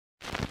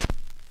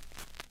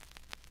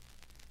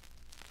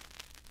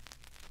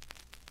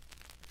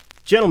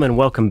Gentlemen,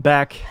 welcome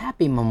back.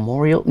 Happy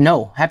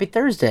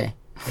Thursday.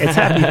 It's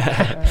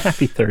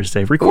happy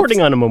Thursday.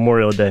 Recording on a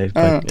Memorial Day,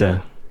 but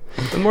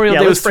Memorial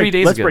Day was 3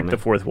 days ago. Let's break the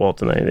fourth wall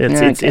tonight.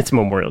 It's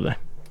Memorial Day.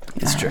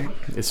 It's true.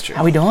 It's true.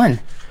 How we doing?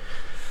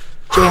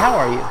 Jay, how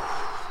are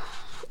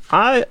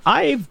you?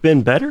 I've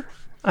been better.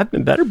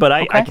 But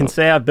I can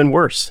say I've been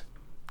worse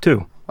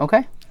too.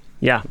 Okay.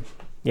 Yeah,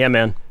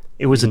 man.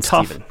 It was a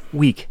tough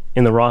week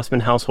in the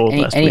Rossman household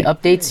last week. Any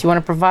updates you want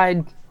to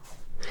provide?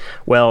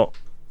 Well,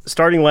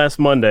 starting last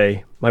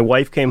Monday, my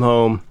wife came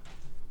home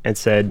and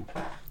said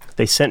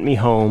they sent me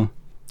home.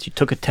 She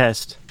took a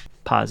test,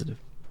 positive.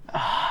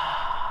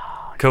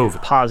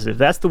 COVID. Positive.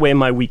 That's the way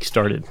my week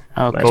started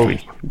last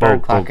week.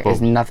 Bird Clock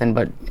is nothing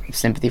but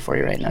sympathy for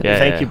you right now. Yeah,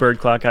 Thank you, Bird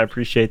Clock. I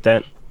appreciate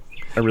that.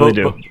 I really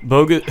do.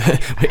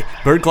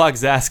 Bird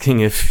Clock's asking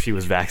if she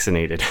was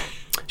vaccinated.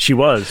 She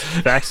was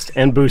vaxxed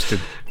and boosted.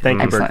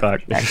 Thank you, Bird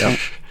Clock.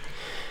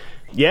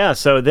 Yeah,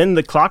 so then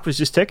the clock was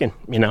just ticking,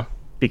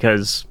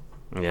 because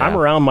I'm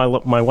around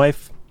my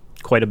wife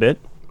quite a bit.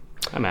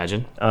 I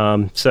imagine.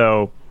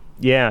 So,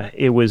 yeah,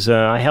 it was,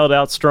 I held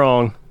out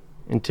strong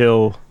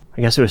until,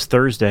 I guess it was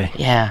Thursday.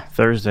 Yeah.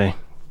 Thursday.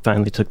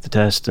 Finally took the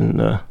test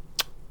and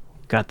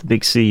got the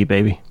big C,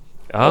 baby.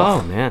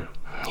 Oh, man.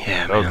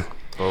 Yeah, man.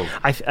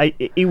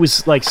 It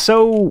was like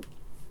so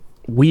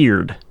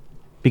weird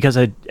because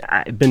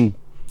I'd been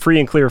free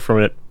and clear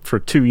from it for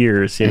 2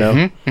 years,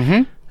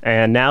 Mm-hmm.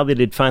 And now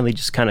that it finally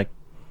just kind of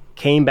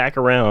came back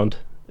around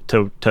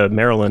to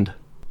Maryland,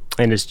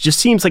 and it just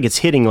seems like it's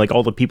hitting like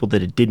all the people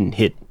that it didn't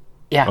hit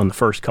on the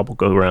first couple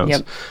go-rounds.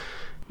 Yep.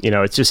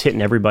 It's just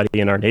hitting everybody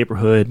in our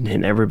neighborhood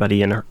and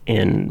everybody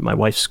in my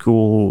wife's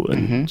school,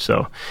 and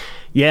so.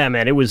 Yeah,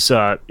 man, it was,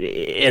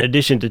 in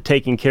addition to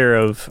taking care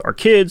of our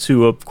kids,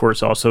 who, of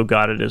course, also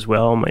got it as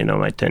well. My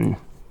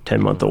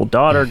 10-month-old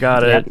daughter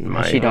got it.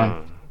 How's she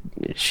doing?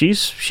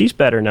 She's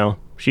better now.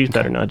 She's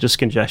better now. Just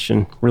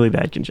congestion, really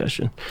bad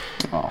congestion.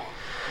 Oh.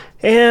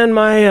 And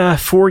my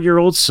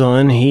 4-year-old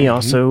son, he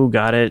also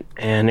got it,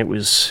 and it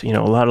was, a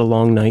lot of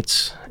long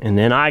nights. And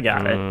then I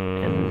got it,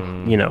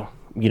 and, you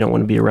don't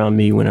want to be around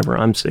me whenever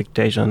I'm sick.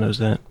 Taejon knows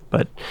that.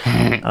 But,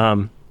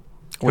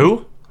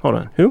 who? Hold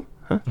on. Who?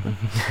 Huh?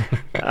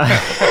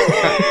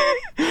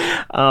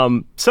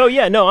 So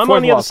yeah, no, I'm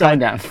on the other side.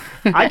 Down.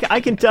 I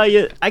can tell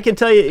you,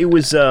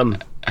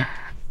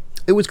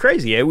 it was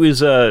crazy. It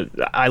was,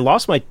 I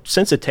lost my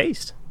sense of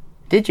taste.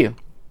 Did you?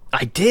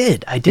 I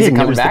did. Is it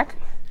coming back?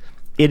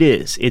 It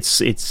is.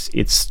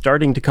 It's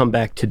starting to come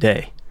back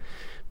today.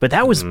 But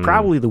that was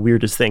probably the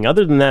weirdest thing.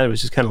 Other than that, it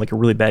was just kind of like a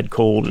really bad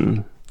cold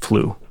and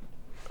flu.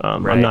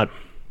 I'm not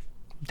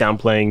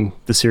downplaying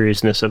the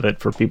seriousness of it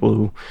for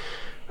people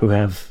who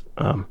have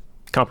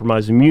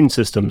compromised immune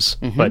systems,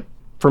 but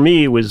for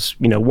me it was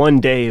one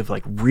day of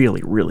like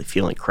really, really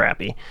feeling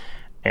crappy,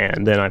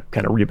 and then I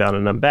kind of rebounded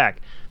and I'm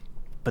back.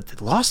 But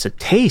the loss of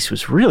taste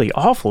was really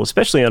awful,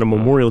 especially on a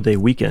Memorial Day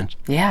weekend.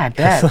 Yeah, I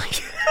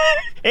bet.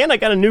 And I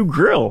got a new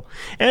grill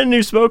and a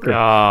new smoker.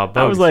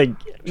 I was like,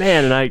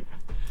 man, and I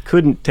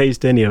couldn't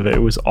taste any of it.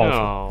 It was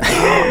awful.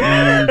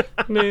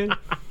 Man.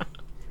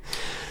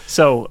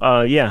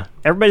 So yeah,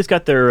 everybody's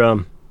got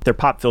their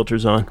pop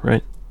filters on,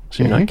 right?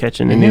 So you're not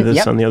catching any of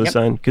this on the other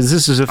side? Because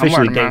this is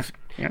officially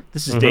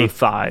day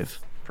 5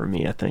 for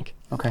me, I think.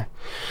 Okay.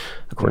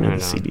 According to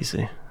the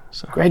CDC.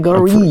 So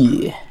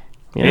Gregory.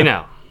 Hey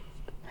now.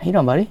 How you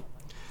doing, buddy?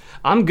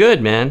 I'm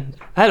good, man.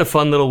 I had a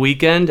fun little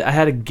weekend. I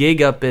had a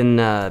gig up in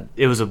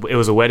it was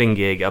a wedding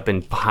gig up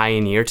in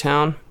Pioneer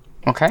Town.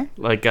 Okay.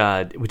 Like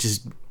which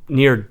is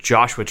near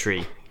Joshua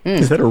Tree.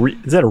 Is that a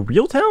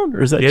real town,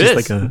 or is that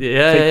like a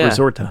fake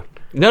resort town?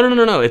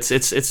 No. It's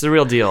the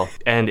real deal,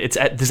 and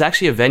there's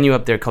actually a venue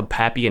up there called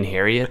Pappy and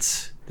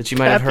Harriet's that you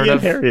might have heard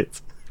of.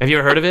 Harriet's. Have you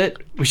ever heard of it?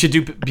 We should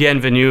do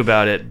Bienvenue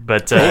about it,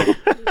 but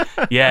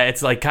yeah,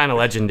 it's like kind of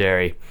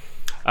legendary.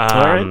 All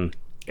right.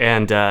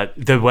 And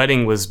the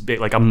wedding was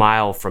like a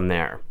mile from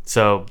there,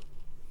 so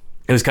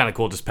it was kind of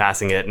cool just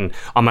passing it. And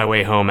on my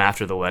way home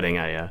after the wedding,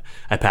 I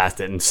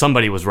passed it, and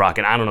somebody was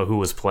rocking. I don't know who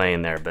was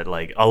playing there, but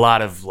like a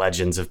lot of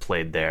legends have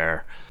played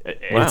there.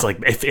 Wow. It's like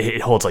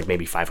it holds like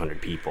maybe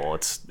 500 people.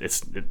 It's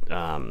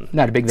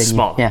not a big venue.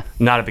 Small, yeah,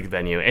 not a big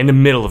venue in the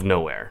middle of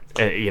nowhere.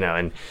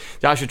 And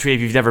Joshua Tree, if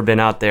you've never been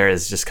out there,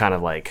 is just kind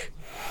of like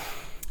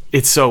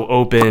it's so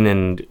open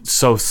and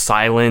so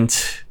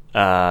silent,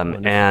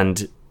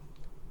 and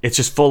it's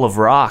just full of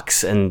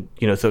rocks. And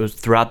so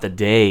throughout the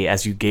day,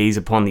 as you gaze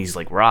upon these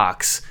like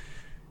rocks,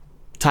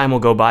 time will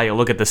go by. You'll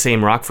look at the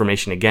same rock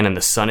formation again, and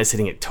the sun is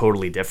hitting it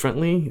totally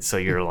differently. So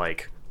you're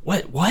like,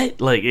 what?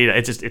 Like,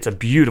 it's a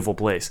beautiful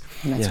place.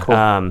 That's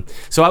cool.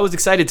 So I was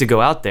excited to go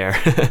out there.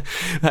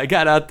 I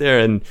got out there,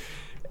 and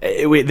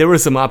there were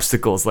some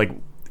obstacles. Like,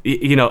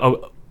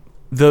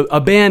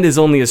 a band is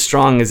only as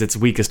strong as its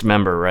weakest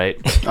member, right?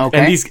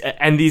 Okay.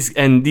 And these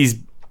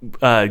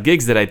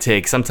gigs that I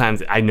take,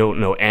 sometimes I don't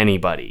know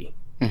anybody.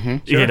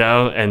 Sure.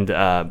 And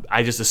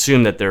I just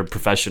assume that they're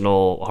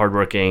professional,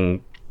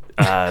 hardworking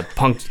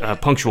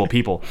punctual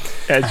people,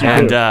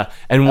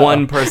 and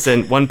one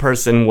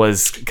person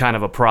was kind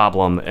of a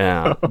problem.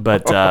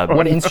 But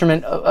what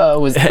instrument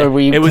were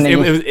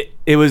you?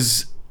 It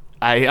was.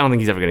 I don't think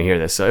he's ever going to hear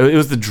this. So it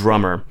was the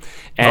drummer.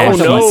 And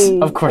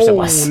Of course it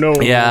was. No.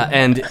 Yeah,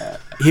 and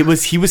he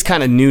was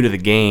kind of new to the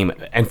game,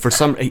 and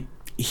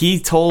he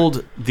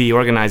told the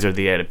organizer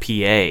they had a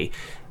PA.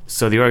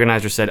 So the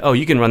organizer said, "Oh,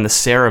 you can run the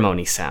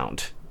ceremony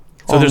sound."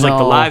 So there's like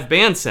the live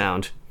band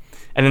sound,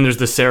 and then there's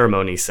the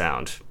ceremony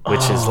sound,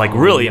 which is like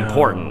really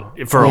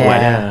important for a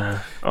wedding,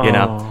 you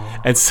know.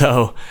 And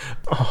so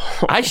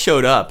I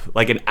showed up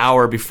like an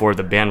hour before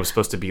the band was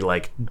supposed to be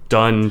like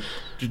done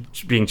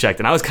being checked,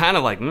 and I was kind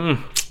of like, you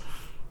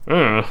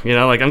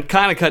know, like I'm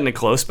kind of cutting it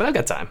close, but I've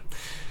got time.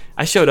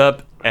 I showed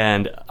up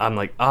and I'm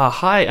like,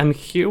 hi, I'm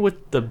here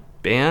with the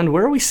band.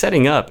 Where are we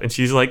setting up? And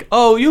she's like,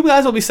 oh, you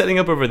guys will be setting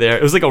up over there.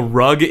 It was like a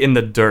rug in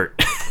the dirt.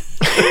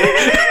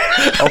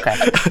 Okay.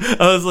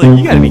 I was like,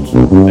 you gotta be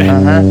kidding me.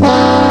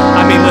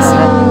 I mean,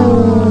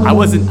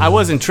 listen, I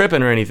wasn't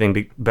tripping or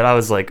anything, but I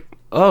was like,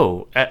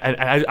 oh,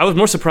 I was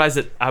more surprised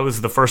that I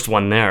was the first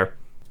one there.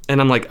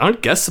 And I'm like,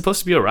 aren't guests supposed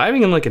to be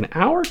arriving in like an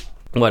hour?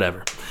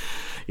 Whatever.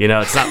 You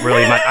know, it's not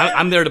really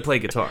I'm there to play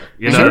guitar.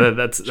 You know,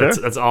 that's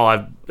all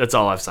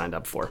I've signed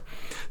up for.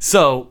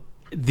 So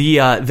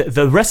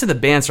the rest of the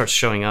band starts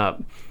showing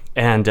up,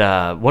 and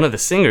one of the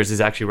singers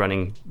is actually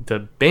running the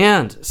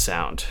band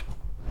sound,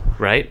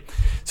 right?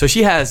 So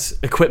she has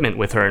equipment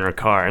with her in her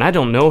car, and I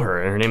don't know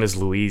her, and her name is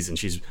Louise, and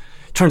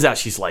turns out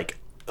she's like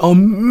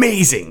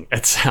amazing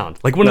at sound,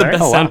 like one of the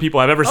best sound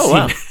people I've ever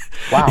seen.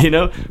 Wow. You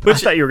know, I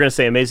thought you were going to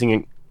say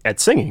amazing at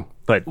singing,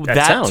 but at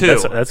that sound, too.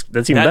 That's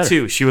even better. That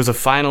too. She was a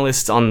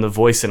finalist on The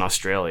Voice in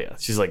Australia.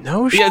 She's like,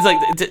 no shit. Yeah, it's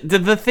like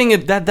the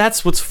thing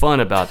that's what's fun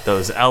about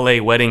those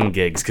LA wedding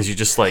gigs, because you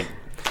just like,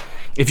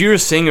 if you're a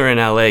singer in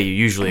LA, you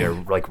usually are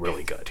like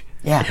really good.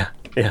 Yeah.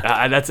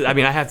 I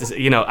mean, I have to say,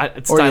 you know,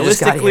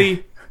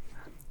 stylistically,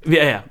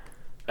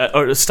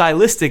 or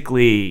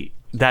stylistically,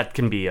 that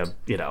can be a,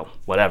 you know,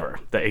 whatever.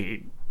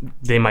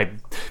 They might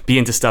be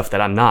into stuff that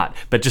I'm not,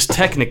 but just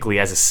technically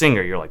as a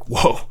singer, you're like,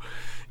 whoa.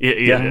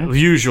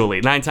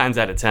 Usually 9 times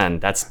out of 10,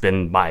 that's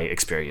been my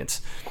experience.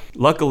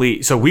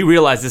 Luckily, so we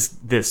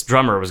realized this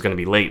drummer was going to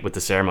be late with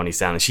the ceremony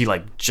sound, and she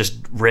like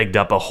just rigged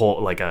up a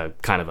whole, like a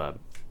kind of a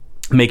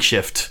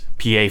makeshift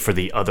PA for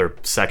the other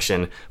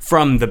section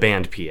from the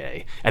band PA,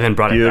 and then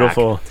brought it back.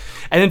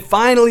 And then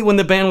finally, when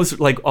the band was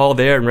like all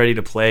there and ready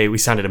to play, we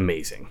sounded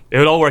amazing.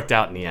 It all worked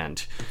out in the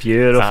end.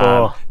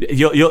 Beautiful.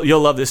 You'll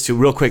love this too.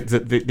 Real quick,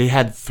 they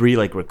had 3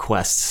 like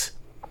requests.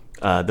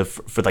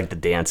 For like the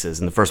dances,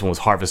 and the first one was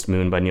Harvest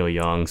Moon by Neil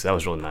Young, so that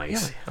was really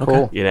nice. Really?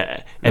 Okay. You know,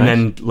 and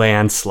then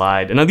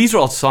Landslide, and now these are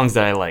all songs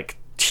that I like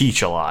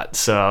teach a lot,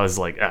 so I was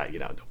like, you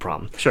know, no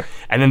problem. Sure.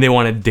 And then they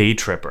wanted Day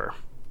Tripper,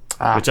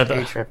 which I thought,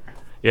 Day Tripper.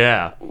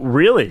 Yeah.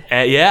 Really?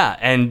 Yeah,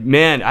 and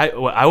man,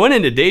 I went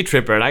into Day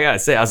Tripper, and I gotta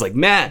say, I was like,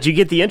 man, did you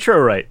get the intro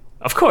right?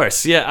 Of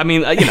course, yeah. I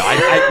mean, you know,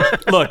 I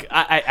look.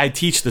 I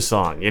teach the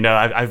song. You know,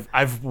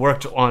 I've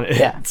worked on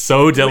it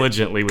so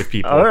diligently with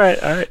people. All right.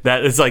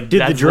 That it's like,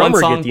 did the drummer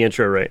get the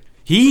intro right?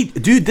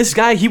 This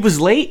guy, he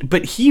was late,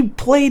 but he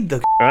played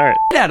the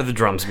out of the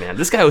drums, man.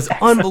 This guy was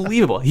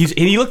unbelievable.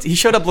 He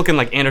showed up looking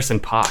like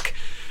Anderson .Paak,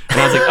 and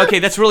I was like, okay,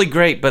 that's really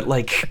great, but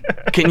like,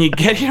 can you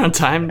get here on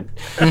time?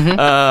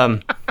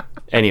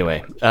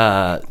 Anyway,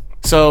 but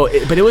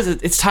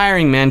it's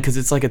tiring, man, because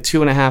it's like a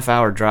 2.5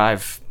 hour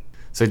drive.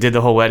 So I did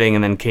the whole wedding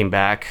and then came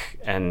back,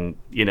 and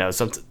you know,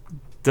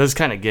 those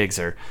kind of gigs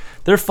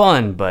they're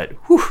fun, but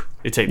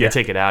they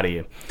take it out of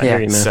you. I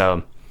hear you, man.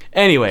 So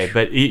anyway,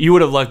 but you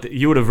would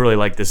have really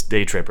liked this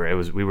Day Tripper.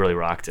 We really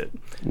rocked it.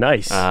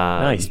 Nice,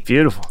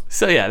 beautiful.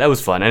 So yeah, that was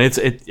fun,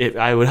 and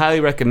I would highly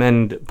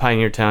recommend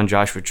Pioneer Town,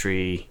 Joshua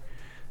Tree,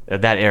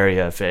 that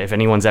area. If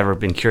anyone's ever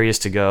been curious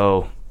to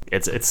go,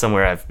 it's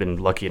somewhere I've been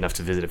lucky enough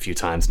to visit a few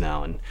times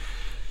now, and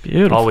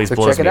beautiful. Always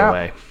blows me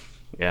away.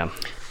 Yeah.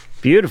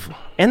 Beautiful.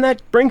 And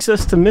that brings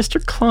us to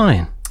Mr.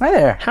 Klein. Hi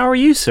there. How are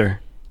you, sir?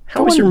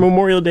 How was your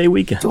Memorial Day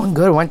weekend? Doing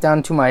good. Went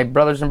down to my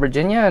brother's in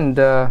Virginia and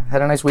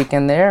had a nice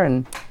weekend there.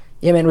 And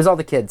yeah, man, it was all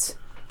the kids.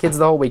 Kids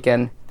the whole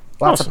weekend.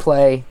 Lots of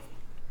play.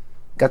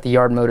 Got the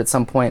yard mowed at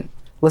some point.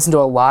 Listened to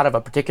a lot of a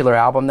particular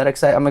album that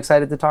I'm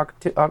excited to talk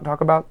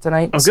about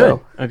tonight. Oh, good.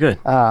 Good.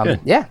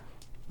 Yeah.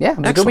 Yeah, it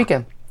was a good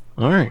weekend.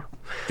 All right.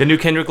 The new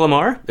Kendrick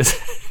Lamar?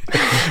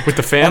 With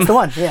the fam? That's the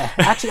one, yeah.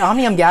 Actually,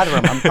 Omnium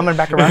Gatherum. I'm coming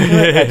back around to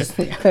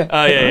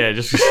it.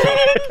 Just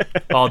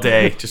all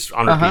day, just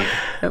on repeat.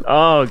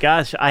 Oh,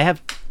 gosh. I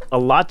have a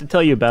lot to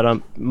tell you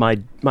about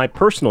my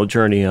personal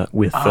journey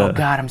with Oh,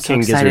 God, I'm so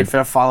King excited Gizzard. for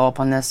a follow-up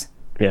on this.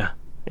 Yeah.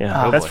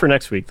 That's for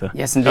next week, though.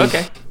 Yes, indeed.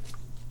 Okay.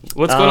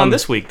 What's going on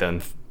this week,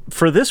 then?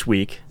 For this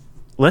week,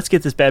 let's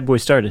get this bad boy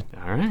started.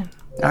 All right.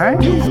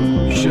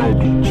 You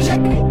should check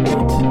it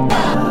out.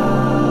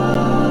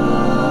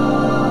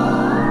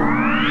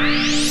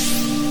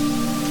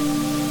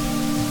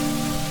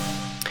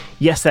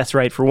 Yes, that's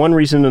right. For one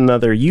reason or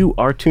another, you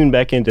are tuned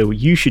back into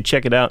You Should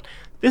Check It Out.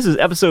 This is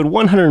episode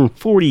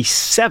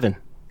 147.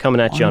 coming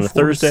at you on a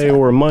Thursday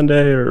or a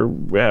Monday or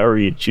however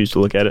you choose to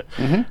look at it.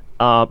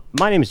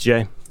 My name is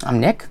Jay. I'm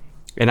Nick.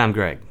 And I'm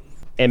Greg.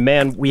 And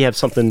man, we have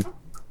something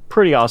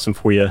pretty awesome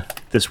for you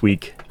this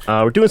week.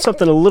 We're doing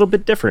something a little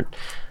bit different.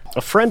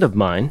 A friend of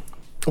mine,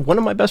 one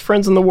of my best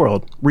friends in the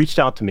world, reached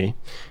out to me,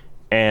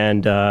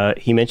 and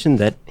he mentioned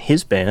that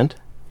his band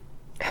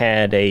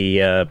had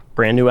a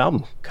brand new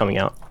album coming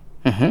out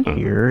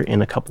here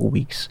in a couple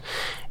weeks.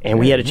 And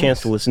we had a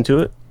chance to listen to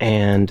it,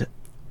 and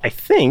I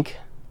think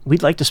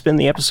we'd like to spend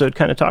the episode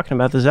kind of talking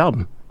about this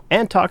album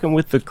and talking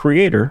with the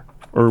creator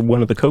or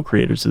one of the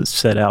co-creators of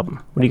said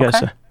album. What do you guys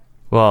say?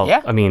 Well,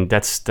 yeah. I mean,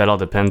 that all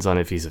depends on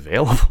if he's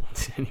available.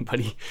 Did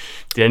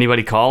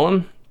anybody call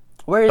him?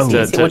 Where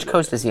is he? Which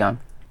coast is he on?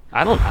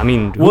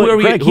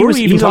 Greg,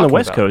 he's on the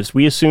West Coast.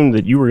 We assumed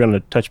that you were going to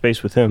touch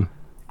base with him.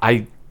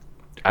 I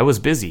was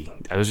busy.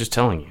 I was just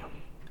telling you.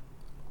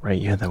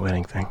 Right, you had that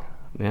wedding thing.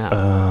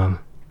 Yeah.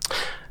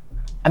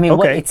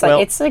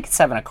 It's like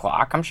 7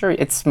 o'clock. I'm sure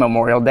it's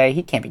Memorial Day.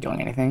 He can't be doing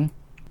anything.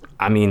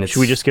 I mean, should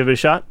we just give it a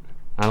shot?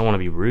 I don't want to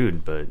be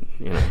rude, but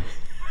I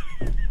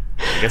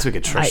guess we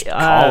could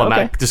call him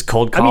out. Just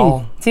cold call.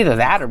 I mean, it's either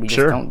that or we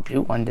just don't do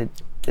one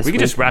this we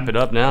could just wrap it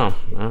up now.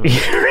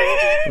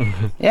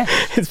 Yeah.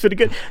 It's pretty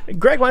good.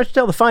 Greg, why don't you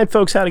tell the fine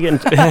folks how to get in...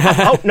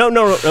 No,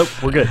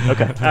 we're good.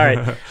 Okay. All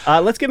right.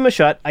 Let's give him a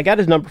shot. I got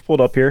his number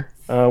pulled up here.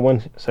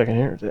 1 second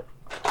here.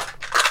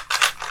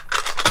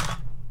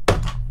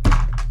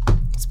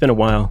 It's been a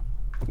while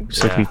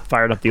since we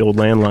fired up the old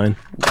landline.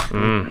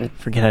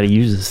 Forget how to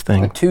use this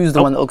thing. A 2's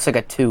the one that looks like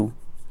a 2.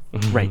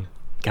 Right.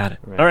 Got it.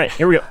 Right. All right.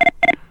 Here we go.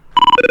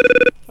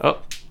 Oh.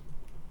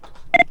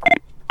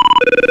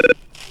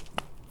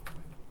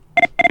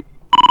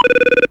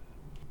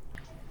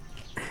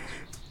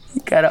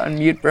 You gotta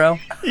unmute, bro.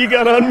 You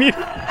gotta unmute.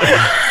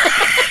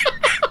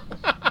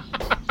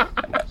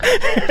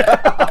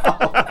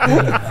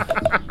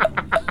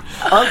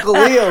 Uncle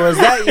Leo, is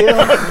that you?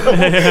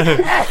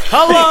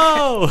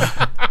 Hello.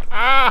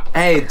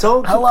 Hey,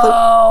 don't put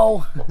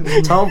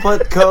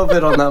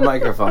COVID on that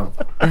microphone.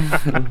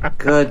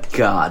 Good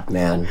God,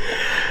 man.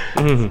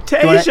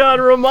 Taejon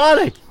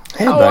Romanik.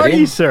 Hey, how buddy. are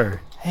you, sir?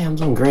 Hey, I'm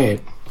doing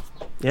great.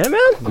 Yeah, man.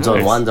 I'm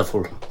doing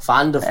wonderful.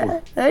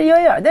 Wonderful. There you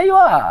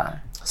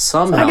are.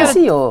 Somehow. I can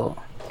see you.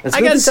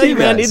 I gotta tell you,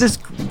 man, it is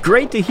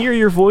great to hear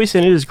your voice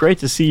and it is great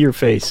to see your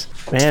face.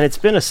 Man, it's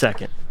been a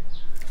second.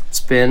 It's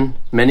been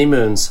many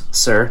moons,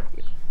 sir.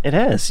 It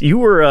has. You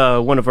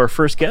were one of our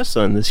first guests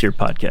on this here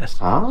podcast.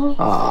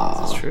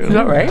 That's true. Is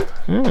that right?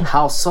 Yeah.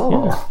 How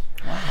so? Yeah.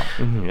 Wow.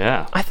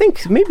 Yeah. I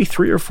think maybe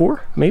 3 or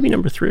 4. Maybe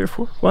number 3 or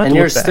 4. We'll and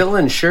you're still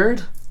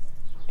insured?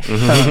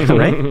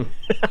 Right?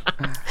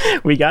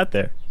 We got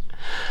there.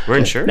 We're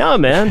insured? No,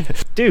 man.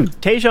 Dude,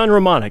 Taejon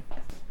Romanik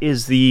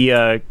is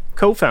the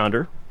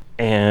co-founder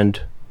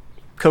and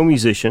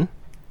co-musician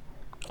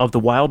of the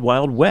Wild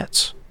Wild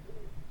Wets,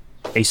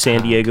 a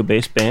San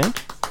Diego-based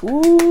band.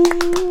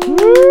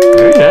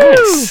 Very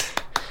nice.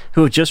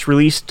 Who have just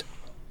released,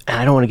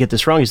 I don't want to get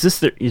this wrong, is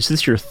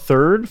this your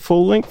third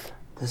full-length?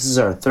 This is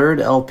our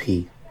third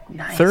LP.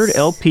 Nice. Third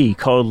LP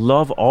called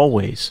Love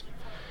Always.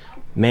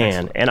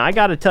 Man, and I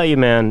got to tell you,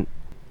 man,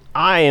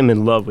 I am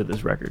in love with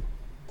this record.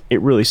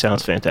 It really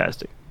sounds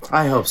fantastic.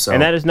 I hope so.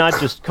 And that is not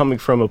just coming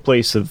from a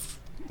place of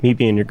me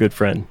being your good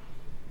friend.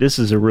 This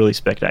is a really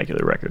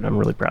spectacular record. I'm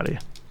really proud of you.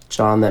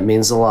 John, that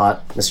means a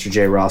lot, Mr.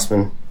 J.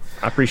 Rossman.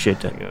 I appreciate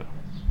that. Yeah.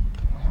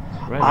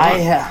 Right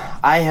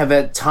I have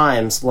at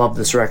times loved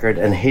this record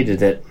and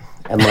hated it,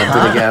 and loved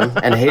it again,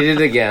 and hated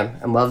it again,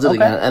 and loved it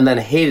again, and then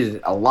hated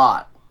it a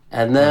lot.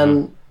 And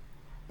then,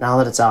 now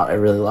that it's out, I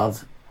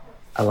love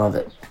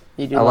it.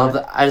 You do I love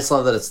that. I just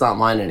love that it's not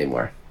mine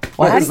anymore.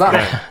 Well, it's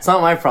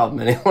not my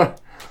problem anymore.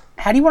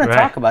 How do you want to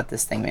talk about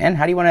this thing, man?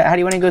 How do you want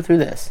to go through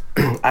this?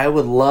 I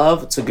would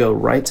love to go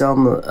right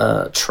down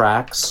the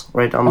tracks,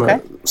 right down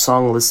the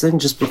song listing,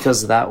 just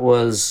because that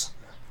was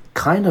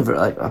kind of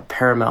like a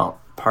paramount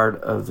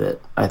part of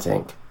it, I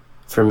think,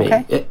 for me.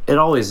 Okay. It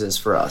always is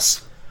for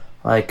us.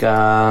 Like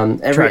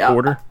every track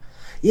order?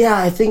 Yeah,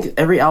 I think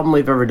every album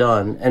we've ever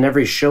done and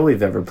every show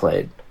we've ever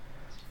played,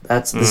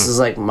 this is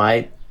like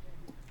my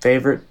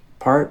favorite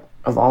part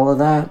of all of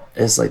that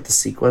is like the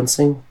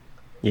sequencing.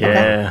 Yeah.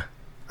 Okay.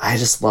 I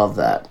just love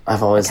that.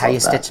 I've always like how you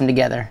stitch them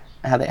together,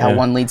 how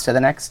one leads to the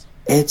next.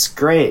 It's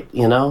great,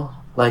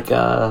 Like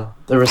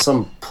there was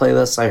some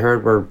playlists I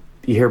heard where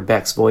you hear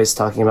Beck's voice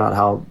talking about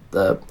how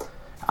the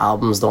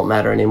albums don't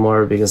matter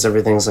anymore because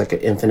everything's like an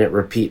infinite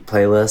repeat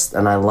playlist,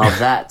 and I love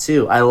that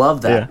too. I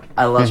love that. Yeah.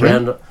 I love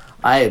random.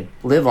 I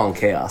live on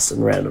chaos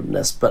and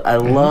randomness, but I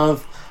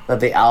love that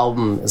the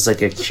album is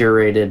like a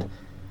curated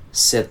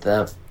sit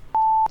the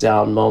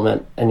down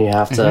moment, and you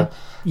have to.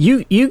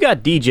 You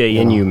got DJ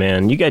in you,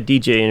 man. You got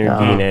DJ in your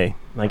DNA.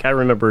 Like I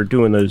remember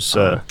doing those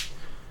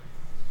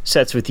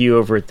sets with you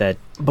over at that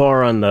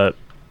bar on the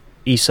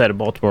east side of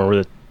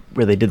Baltimore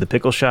where they did the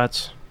pickle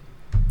shots.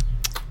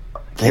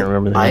 Can't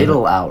remember the name.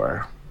 Idle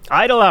Hour.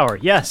 Idle Hour,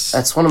 yes.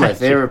 That's one of my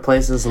favorite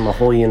places in the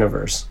whole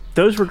universe.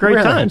 Those were great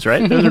times,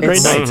 right? Those were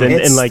great nights,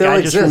 and like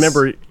I just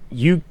remember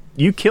you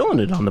killing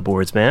it on the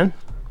boards, man.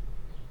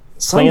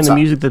 playing the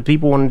music that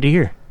people wanted to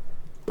hear.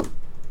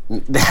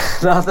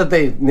 Not that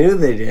they knew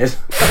they did.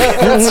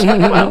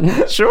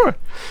 Well, sure.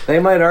 They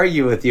might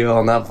argue with you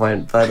on that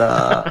point, but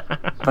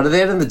at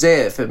the end of the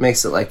day, if it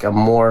makes it like a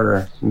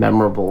more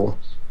memorable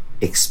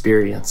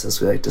experience, as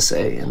we like to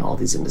say in all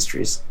these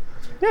industries,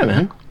 Yeah,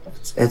 man.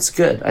 it's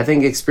good. I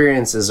think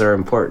experiences are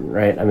important,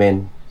 right? I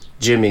mean,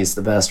 Jimmy's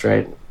the best,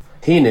 right?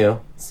 He knew.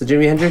 It's the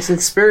Jimi Hendrix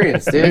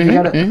experience, dude. You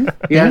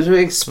gotta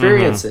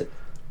experience it.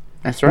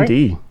 That's right.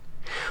 Indeed.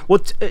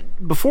 Well,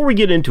 before we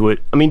get into it,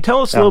 I mean,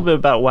 tell us a little bit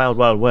about Wild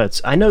Wild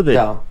Wets. I know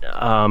that.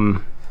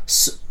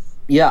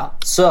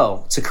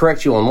 So to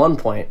correct you on one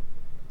point,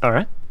 All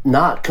right.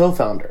 not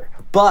co-founder,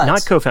 but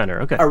Not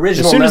co-founder. Okay.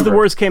 Original As soon as the member.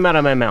 words came out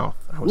of my mouth,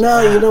 I was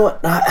no, you know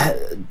what?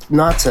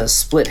 Not to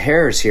split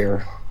hairs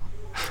here.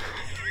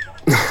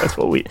 that's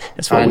what we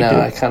I know. do.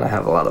 I kind of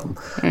have a lot of them.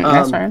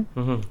 That's fine.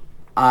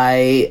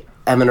 I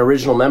am an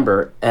original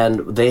member, and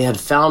they had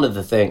founded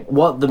the thing.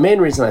 Well, the main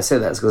reason I say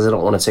that is because I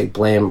don't want to take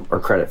blame or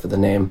credit for the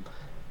name.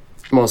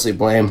 Mostly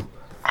blame.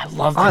 I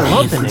love the I name.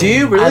 love the name. Do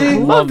you really? I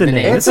love the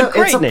name. It's a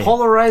great it's a name.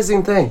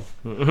 polarizing thing.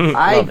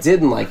 I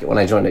didn't like it when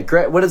I joined it.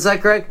 Greg, what is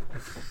that, Greg?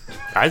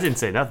 I didn't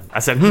say nothing. I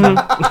said,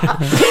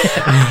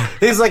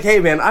 He's like, hey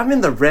man, I'm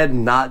in the Red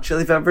Not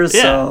Chili Peppers,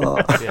 so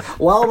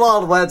Wild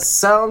Wild West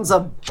sounds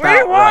about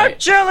right.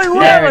 Chili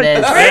There it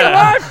is.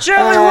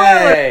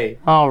 Hey.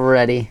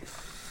 Already.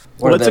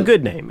 Well, it's a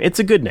good name. It's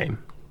a good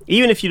name.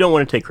 Even if you don't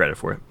want to take credit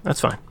for it,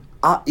 that's fine.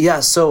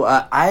 So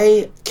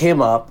I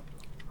came up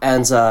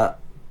and all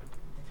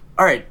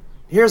right,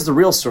 here's the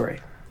real story.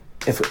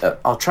 If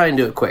I'll try and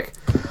do it quick.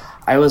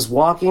 I was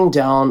walking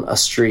down a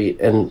street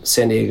in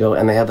San Diego,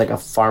 and they had like a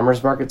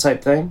farmer's market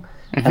type thing,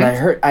 and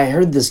I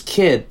heard this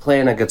kid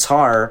playing a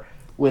guitar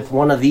with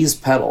one of these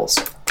pedals,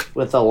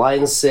 with a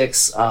Line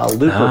 6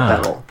 looper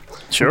pedal.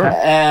 Sure.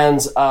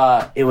 And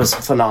it was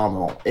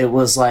phenomenal. It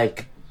was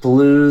like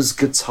blues,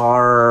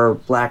 guitar,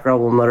 Black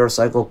Rebel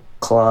Motorcycle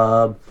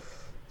Club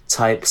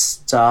type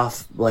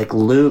stuff, like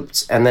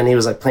looped. And then he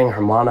was like playing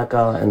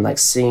harmonica and like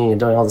singing and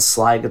doing all the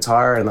slide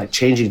guitar and like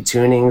changing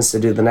tunings to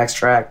do the next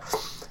track.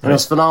 And it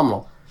was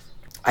phenomenal.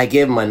 I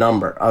gave him my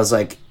number. I was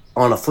like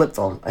on a flip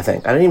phone, I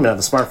think. I didn't even have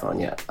a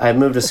smartphone yet. I had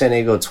moved to San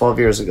Diego 12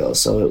 years ago.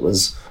 So it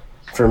was,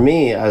 for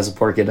me, as a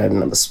poor kid, I didn't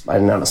have a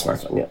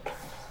smartphone yet.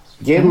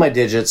 Gave him my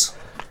digits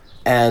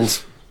and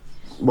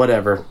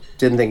whatever.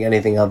 Didn't think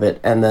anything of it.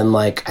 And then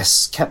like I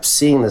kept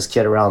seeing this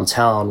kid around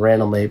town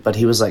randomly, but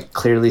he was like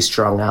clearly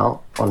strung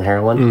out on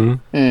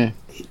heroin.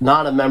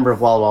 Not a member of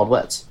Wild Wild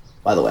Wets,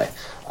 by the way.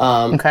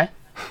 Okay.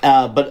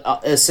 But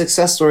a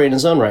success story in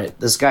his own right.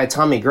 This guy,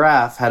 Tommy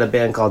Graff, had a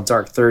band called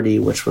Dark 30,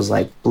 which was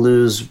like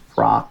blues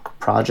rock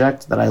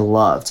project that I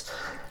loved.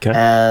 Okay.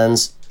 And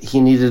he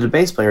needed a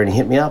bass player, and he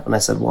hit me up, and I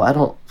said, well, I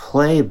don't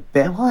play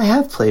bass. Well, I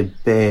have played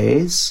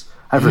bass.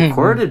 I've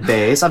recorded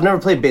bass. I've never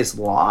played bass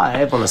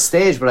live on a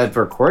stage, but I've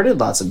recorded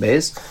lots of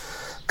bass.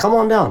 Come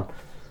on down.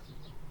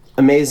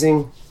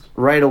 Amazing.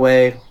 Right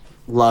away.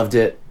 Loved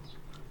it.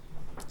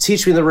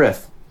 Teach me the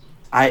riff.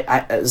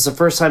 It's the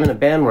first time in a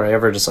band where I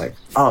ever just like,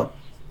 oh,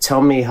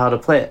 tell me how to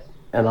play it,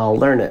 and I'll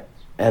learn it.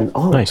 And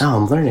Nice. now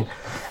I'm learning.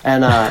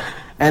 And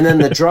and then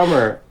the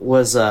drummer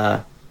was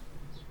not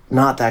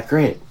that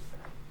great,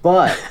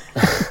 but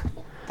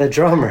the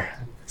drummer.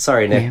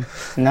 Sorry, Nick. Yeah.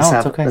 No,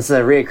 it's okay. It's a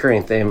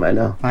reoccurring theme. I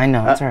know. I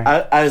know. It's all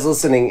right. I was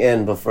listening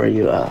in before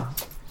you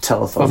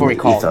telephoned. Before we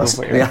called. Ethos.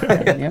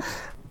 Yeah. Yep.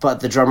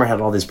 But the drummer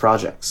had all these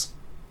projects.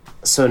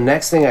 So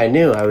next thing I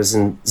knew, I was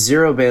in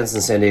 0 bands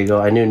in San Diego.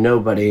 I knew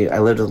nobody. I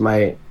lived with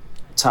my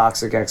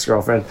toxic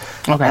ex-girlfriend.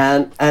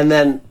 Okay. And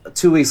then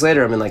 2 weeks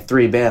later, I'm in like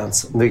 3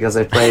 bands because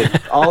I played.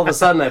 All of a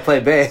sudden, I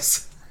played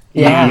bass.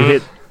 Yeah.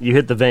 You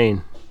hit the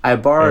vein. I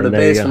borrowed a And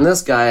there you bass go. from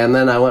this guy, and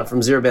then I went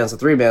from 0 bands to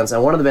 3 bands.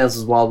 And one of the bands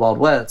was Wild Wild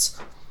Wets,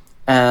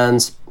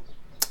 and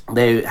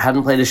they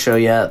hadn't played a show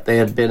yet. They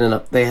had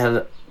they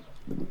had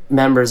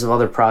members of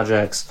other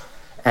projects,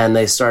 and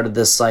they started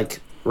this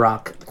like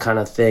rock kind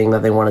of thing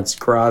that they wanted,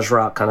 garage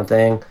rock kind of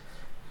thing,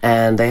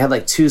 and they had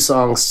like 2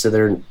 songs to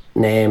their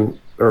name,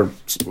 or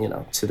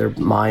to their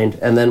mind,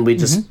 and then we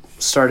just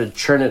started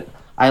churning.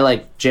 I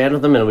like jammed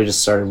with them, and we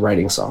just started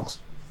writing songs.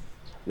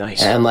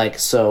 Nice. And like,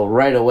 so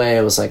right away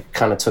it was like,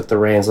 kind of took the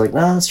reins, like,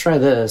 no, let's try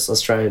this,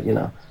 let's try,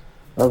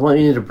 well,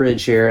 you need a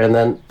bridge here. And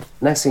then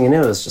next thing you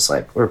knew, it was just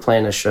like, we're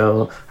playing a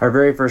show. Our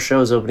very first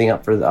show is opening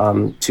up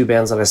for 2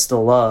 bands that I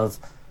still love,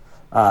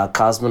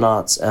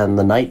 Cosmonauts and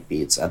the Night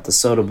Beats at the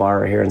Soda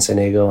Bar here in San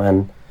Diego.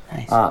 And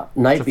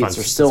Night Beats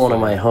are still one of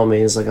my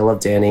homies. Like, I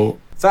love Danny.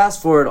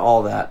 Fast forward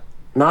all that.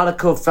 Not a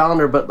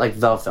co-founder, but like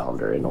the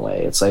founder in a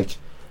way. It's like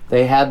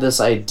they had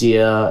this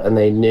idea and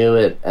they knew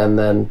it, and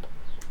then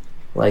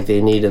like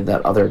they needed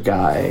that other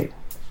guy.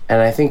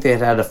 And I think they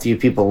had a few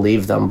people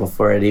leave them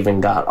before it even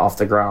got off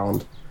the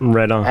ground.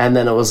 Right on. And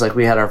then it was like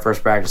we had our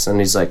first practice, and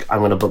he's like, I'm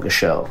going to book a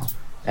show.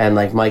 And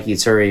like Mikey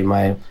Turi,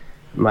 my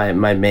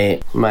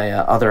mate, my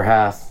other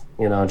half,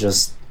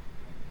 just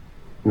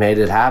made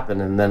it happen.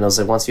 And then it was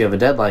like, once you have a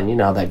deadline, you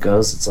know how that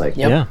goes. It's like,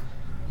 Yeah.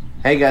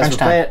 hey guys, Crunch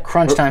time. playing.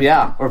 Crunch time.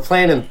 Yeah, we're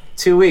playing in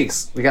 2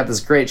 weeks. We got this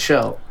great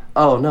show.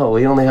 oh no,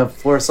 we only have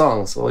 4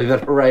 songs, so we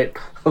better write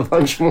a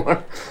bunch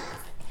more.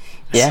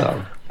 Yeah.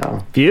 So,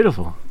 yeah.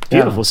 Beautiful.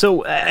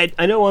 So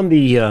I know on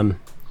the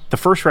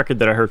first record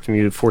that I heard from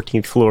you,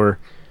 14th Floor,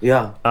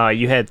 Yeah.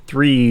 you had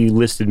 3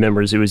 listed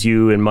members. It was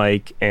you and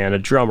Mike and a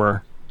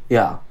drummer.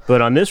 Yeah.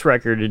 But on this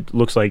record, it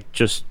looks like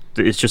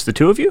it's just the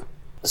 2 of you?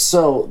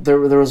 So there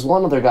was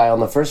one other guy on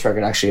the first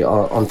record, actually.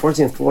 On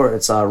 14th Floor,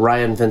 it's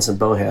Ryan Vincent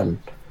Bohan.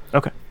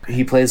 Okay.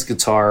 He plays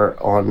guitar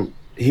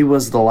he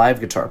was the live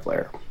guitar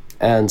player.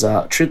 And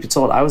truth be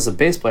told, I was a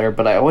bass player,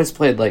 but I always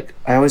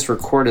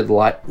recorded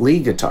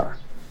lead guitar.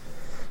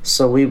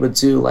 So we would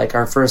do,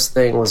 our first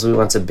thing was we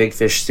went to Big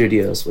Fish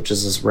Studios, which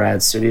is this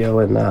rad studio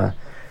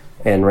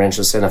in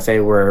Rancho Santa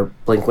Fe, where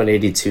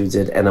Blink-182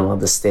 did Enema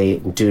of the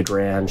State and Dude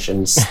Ranch,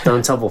 and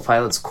Stone Temple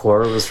Pilots'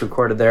 Core was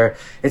recorded there.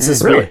 It's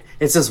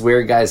this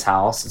weird guy's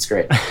house. It's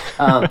great.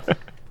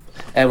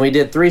 And we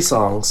did 3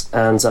 songs,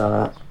 and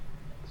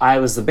I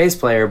was the bass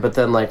player, but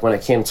then when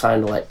it came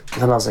time to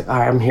then I was like, all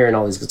right, I'm hearing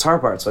all these guitar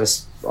parts. So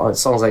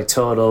songs like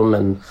Totem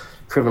and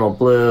Criminal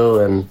Blue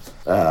and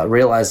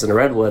Realized in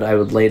Redwood, I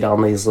would lay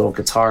down these little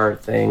guitar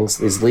things,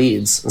 these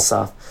leads and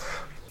stuff.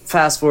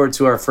 Fast forward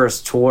to our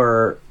first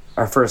tour,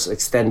 our first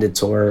extended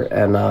tour,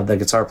 and the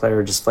guitar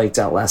player just flaked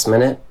out last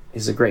minute.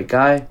 He's a great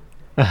guy,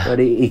 but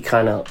he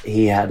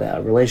had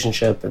a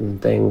relationship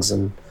and things,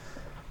 and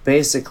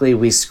basically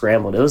we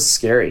scrambled. It was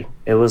scary.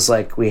 It was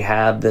like we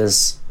had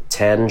this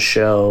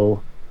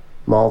 10-show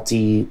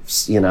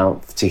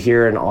to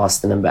here in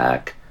Austin and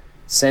back,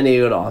 San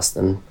Diego to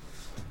Austin,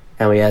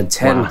 and we had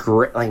 10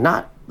 great,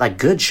 not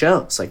good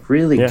shows,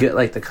 really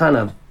good, the kind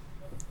of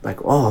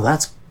oh,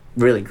 that's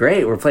really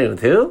great. We're playing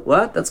with who?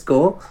 What? That's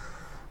cool.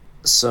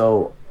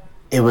 So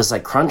it was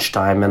crunch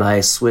time, and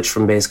I switched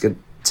from bass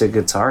to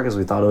guitar because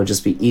we thought it would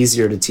just be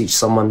easier to teach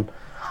someone.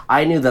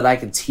 I knew that I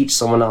could teach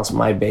someone else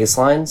my bass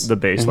lines. The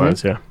bass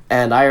lines, yeah.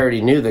 And I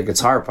already knew the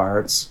guitar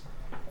parts,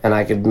 and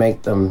I could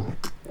make them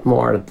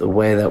more the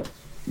way that...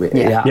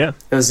 It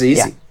was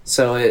easy. Yeah.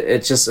 So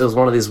it was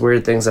one of these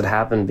weird things that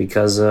happened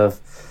because of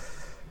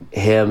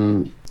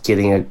him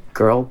getting a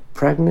girl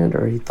pregnant,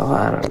 or he thought,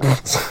 I don't know.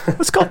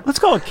 Let's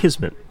call it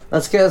kismet.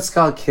 Let's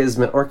call it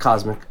kismet or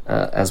cosmic,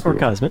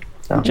 cosmic,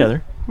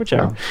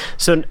 whichever. No.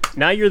 So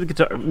now you're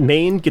the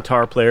main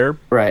guitar player,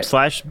 right?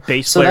 /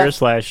 bass player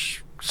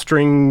 /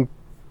 string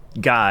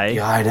guy.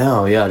 Yeah, I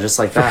know. Yeah, just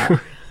like that.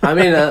 I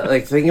mean,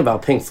 thinking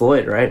about Pink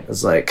Floyd, right?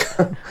 It's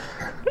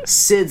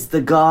Sid's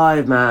the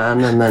guy,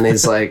 man, and then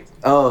he's like,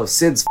 "Oh,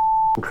 Sid's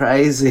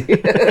crazy."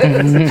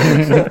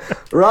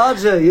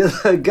 Roger, you're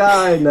the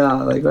guy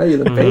now.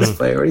 You're the bass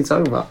player. What are you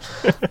talking about?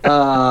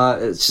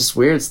 It's just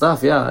weird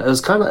stuff. Yeah, it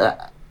was kind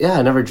of.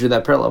 I never drew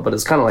that parallel, but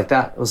it's kind of like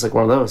that. It was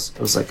one of those.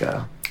 It was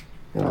I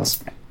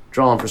was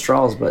drawing for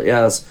straws, but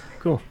yeah, it's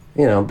cool.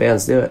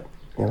 Bands do it.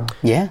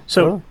 Yeah.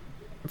 So,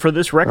 for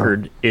this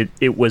record,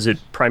 it was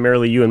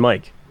primarily you and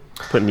Mike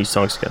putting these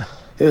songs together.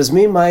 It was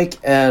me, Mike,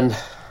 and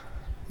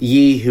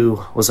Yee,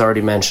 who was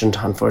already mentioned,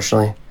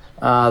 unfortunately.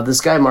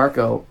 This guy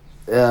Marco,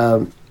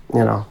 like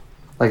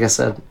I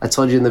said, I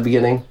told you in the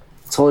beginning.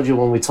 I told you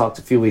when we talked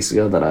a few weeks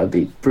ago that I'd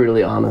be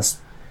brutally honest,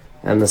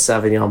 and the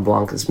Sauvignon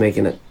Blanc is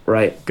making it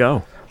right.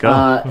 Go.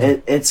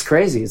 It's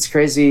crazy. It's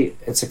crazy.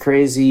 It's a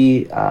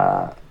crazy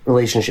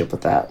relationship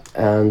with that.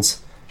 And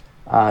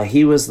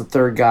he was the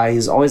third guy.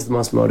 He's always the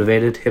most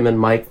motivated. Him and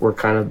Mike were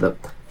kind of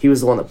he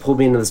was the one that pulled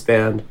me into this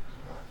band.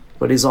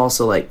 But he's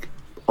also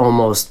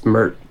almost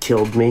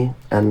killed me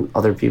and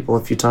other people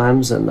a few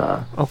times. And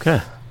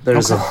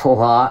there's a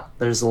lot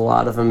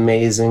of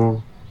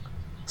amazing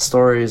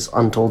stories,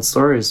 untold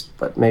stories,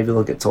 but maybe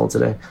they'll get told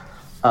today.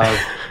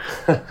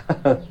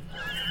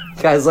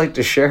 Guys like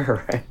to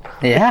share, right?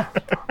 Yeah.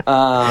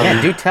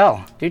 Do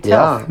tell.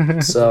 Yeah.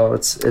 So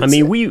it's I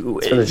mean, you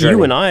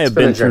and I have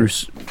been through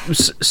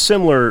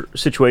similar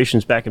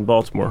situations back in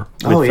Baltimore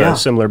with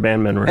similar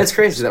band members. It's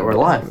crazy that we're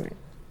alive.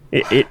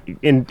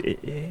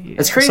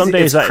 It's crazy. Some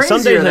days I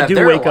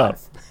do wake up.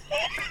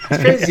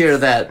 It's crazier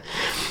that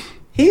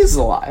he's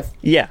alive.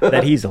 Yeah,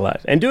 that he's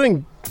alive and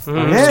doing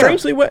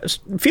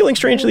feeling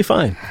strangely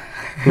fine.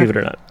 Believe it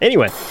or not.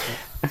 Anyway,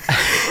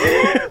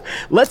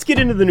 let's get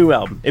into the new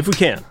album if we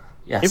can.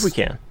 Yes. If we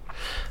can.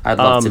 I'd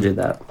love to do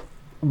that.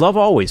 Love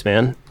always,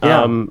 man.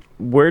 Yeah.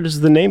 Where does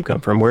the name come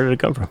from? Where did it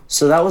come from?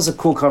 So that was a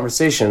cool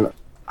conversation.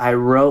 I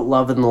wrote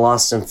Love in the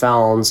Lost and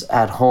Founds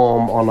at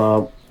home on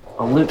a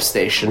loop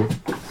station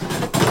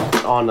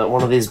on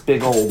one of these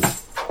big old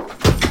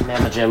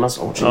Mama Jammas.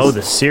 Oh,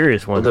 the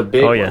serious one. The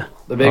big one.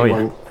 The big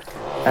one.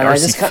 And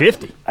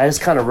RC50. I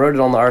just kind of wrote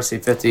it on the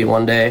RC50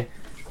 one day,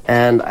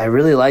 and I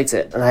really liked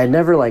it. And I had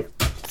never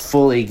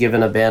fully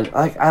given a band.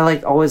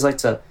 I always like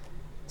to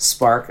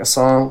spark a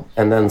song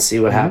and then see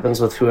what happens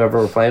with whoever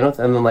we're playing with,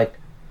 and then but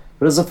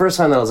it was the first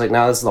time that I was like,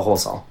 "No, this is the whole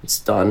song. It's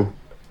done."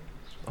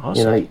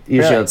 Awesome.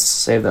 Usually I'd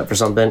save that for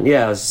something.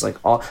 Yeah, it was just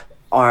or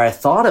I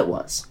thought it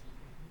was.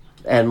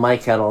 And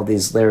Mike had all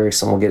these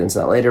lyrics, and we'll get into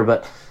that later.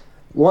 But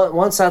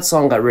once that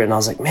song got written, I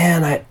was like,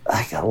 man, I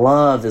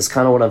love this,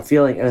 kind of what I'm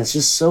feeling. And it's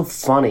just so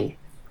funny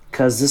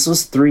because this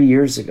was 3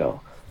 years ago.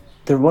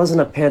 There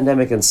wasn't a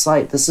pandemic in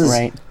sight. This is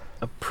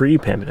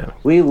Pre-pandemic.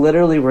 We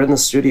literally were in the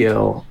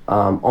studio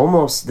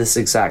almost this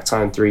exact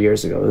time 3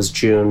 years ago. It was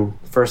June,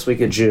 first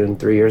week of June,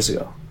 3 years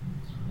ago.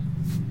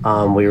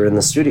 We were in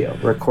the studio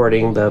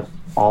recording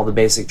all the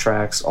basic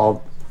tracks,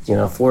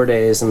 4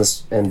 days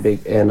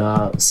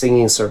in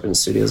Singing Serpent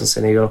Studios in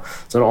San Diego.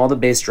 So all the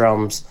bass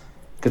drums,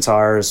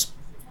 guitars,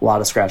 a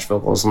lot of scratch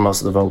vocals, and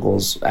most of the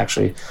vocals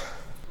actually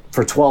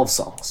for 12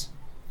 songs.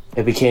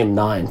 It became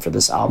 9 for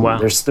this album. Wow.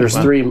 There's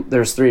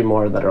three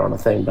more that are on a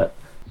thing, but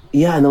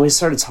yeah. And then we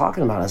started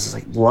talking about it. It's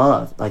like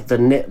love, like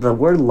the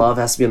word love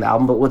has to be in the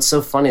album. But what's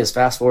so funny is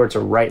fast forward to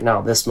right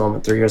now, this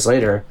moment, 3 years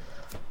later.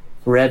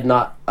 Red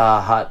Not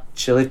Hot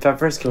Chili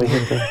Peppers. Can we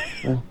get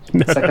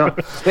the second?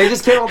 They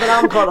just came out with an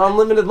album called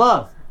Unlimited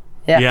Love.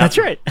 Yeah. That's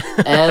right.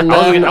 And I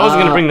wasn't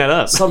going to bring that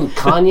up. Some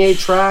Kanye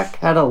track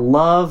had a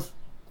love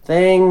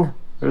thing.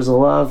 There's a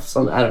love.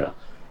 I don't know.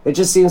 It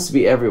just seems to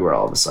be everywhere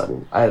all of a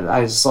sudden.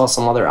 I saw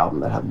some other album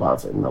that had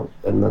love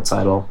in the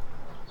title.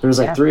 There was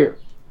like three,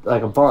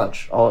 like a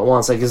bunch all at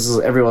once. Like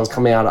everyone's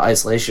coming out of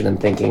isolation and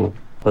thinking,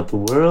 what the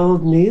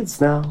world needs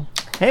now.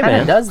 Hey, Kind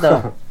man. of does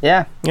though.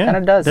 Yeah. Kind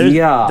of does.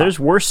 There's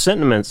worse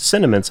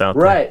sentiments out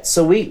there. Right.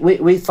 So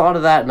we thought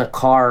of that on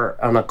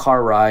a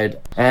car ride,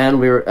 and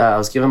I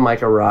was giving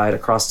Mike a ride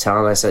across town.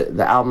 And I said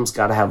the album's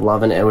got to have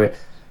love in it,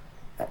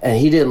 and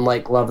he didn't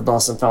like Love and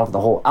Lost and Found for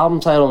the whole album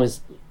title.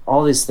 Was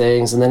all these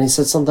things, and then he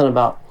said something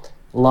about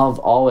love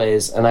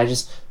always, and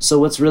so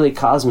what's really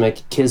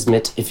cosmic,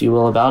 kismet, if you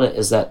will, about it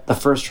is that the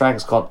first track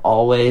is called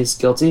Always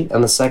Guilty,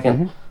 and the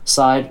second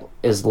side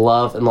is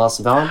Love and Lost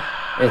and Found.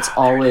 It's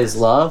always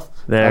love.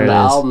 There and the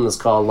it is. album is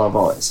called Love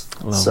Always.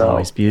 Love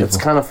Always, beautiful.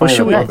 It's kind of funny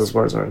Well, what those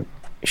words are.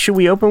 Should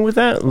we open with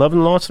that? Love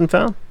and Lost and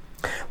Found?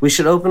 We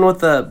should open with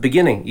the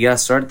beginning. You gotta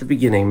start at the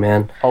beginning,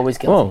 man. Always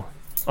guilty. Whoa.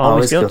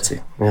 Always guilty.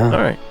 Yeah. All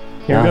right.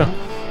 Here we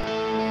go.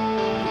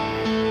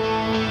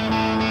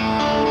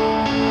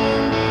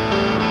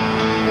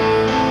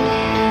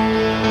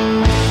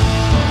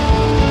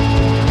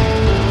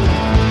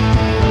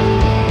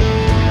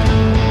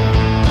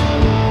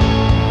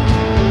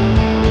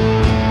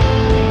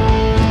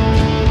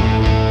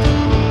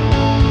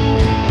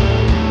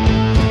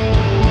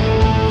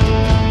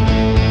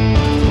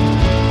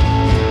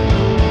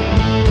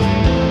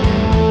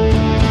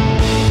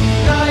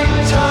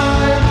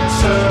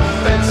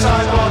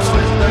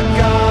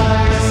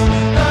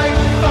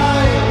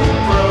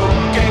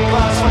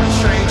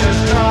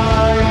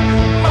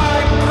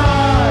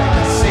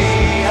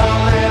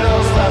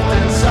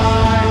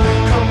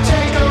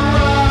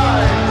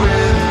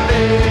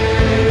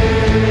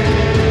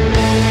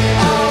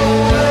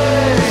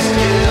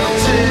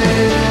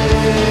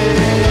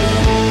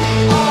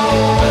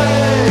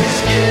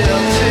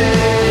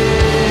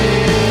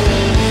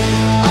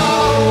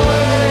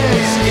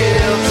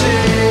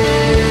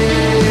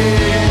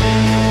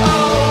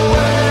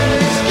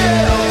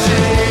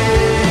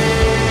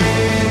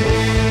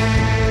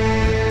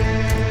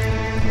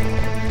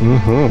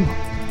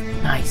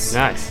 Nice.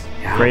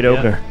 Yeah. Great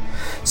opener.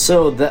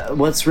 So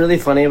what's really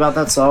funny about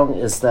that song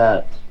is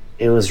that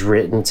it was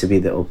written to be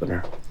the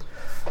opener.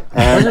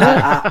 And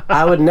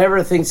I would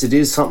never think to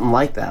do something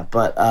like that,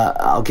 but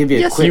I'll give you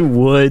a Yes, quick... you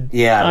would.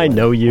 Yeah. I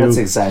know you. That's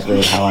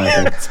exactly how I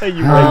think. That's how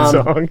you write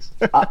songs.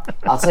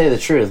 I'll tell you the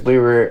truth.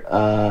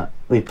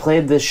 We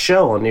played this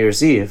show on New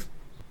Year's Eve.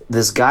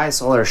 This guy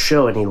saw our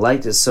show and he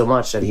liked it so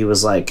much that he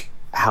was like,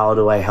 "How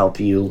do I help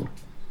you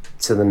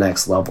to the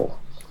next level?"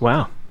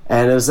 Wow.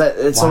 And it was that.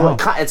 It's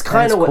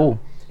kind of what. Cool.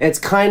 It's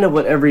kind of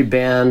what every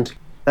band.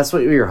 That's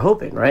what you're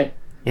hoping, right?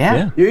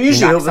 Yeah. You're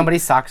usually knock hoping,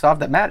 somebody's socks off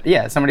that matter.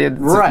 Yeah, somebody that's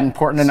Right.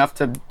 important enough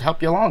to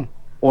help you along.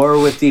 or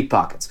with deep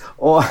pockets,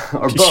 or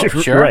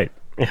both. Sure. Right.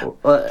 Yeah.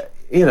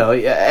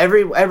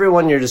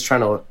 Everyone you're just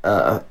trying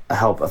to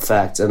help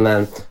affect, and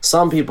then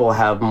some people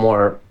have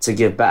more to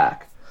give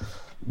back.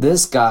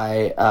 This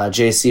guy,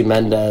 J.C.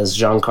 Mendez,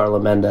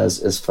 Giancarlo Mendez,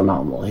 is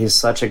phenomenal. He's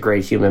such a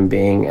great human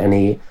being, and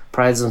he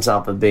prides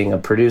himself of being a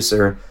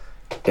producer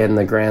in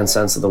the grand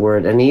sense of the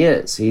word, and he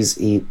is. He's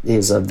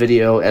a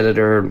video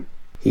editor.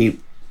 He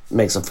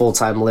makes a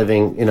full-time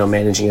living,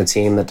 managing a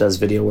team that does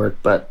video work,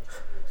 but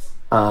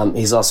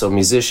he's also a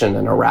musician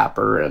and a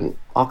rapper and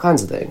all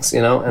kinds of things,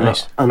 and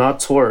Nice. an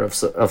auteur of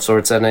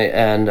sorts,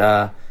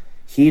 and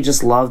he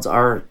just loved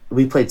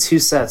we played 2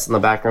 sets in the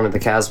back room at the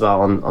Casbah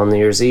on New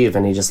Year's Eve,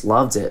 and he just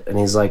loved it. And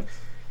he's like,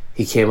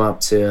 he came up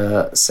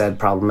to said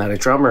problematic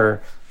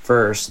drummer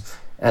first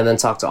and then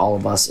talked to all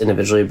of us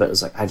individually, but it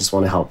was like, I just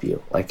want to help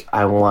you. Like,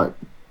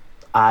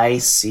 I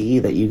see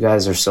that you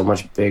guys are so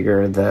much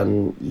bigger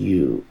than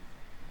you,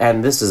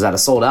 and this is at a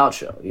sold out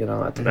show,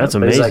 That's But he's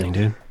amazing, like,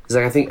 dude. he's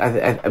like,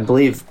 I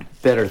believe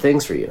better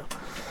things for you.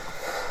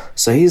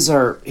 So he's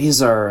our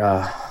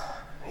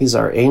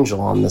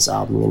angel on this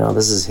album.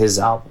 This is his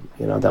album.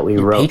 That we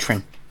wrote.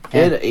 Patron.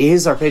 Yeah.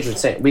 He's our patron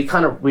saint.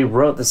 We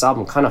wrote this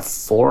album kind of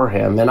for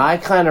him, and I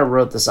kind of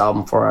wrote this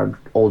album for our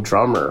old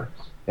drummer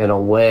in a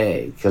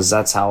way, because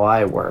that's how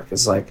I work.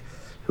 It's like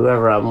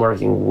whoever I'm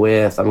working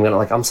with, I'm gonna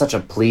I'm such a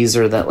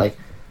pleaser that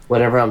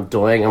whatever I'm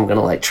doing, I'm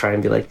gonna try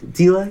and be like,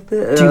 do you like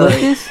this? Do you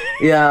like this?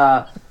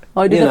 Yeah.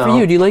 Oh, I did that for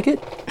you. Do you like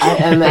it?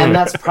 And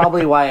that's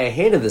probably why I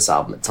hated this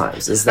album at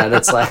times. Is that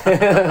it's like,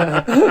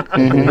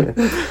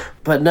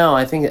 but no,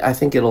 I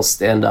think it'll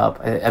stand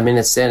up. I mean,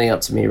 it's standing up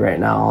to me right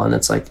now, and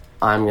it's like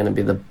I'm going to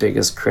be the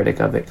biggest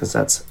critic of it because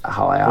that's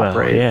how I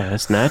operate. Yeah,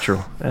 that's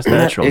natural. That's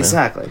natural.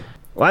 Exactly. Man.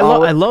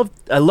 Well, I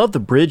love the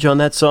bridge on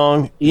that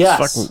song.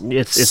 Yes,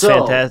 it's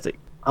fantastic.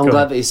 I'm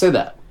glad that you say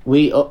that.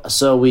 We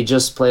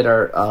just played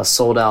our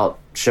sold out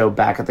show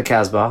back at the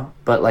Casbah,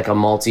 but like a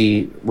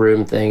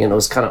multi-room thing, and it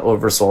was kind of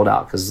oversold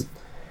out because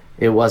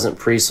it wasn't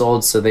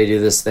pre-sold. So they do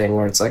this thing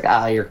where it's like,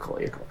 you're cool,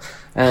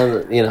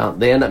 and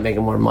they end up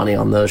making more money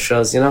on those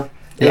shows. It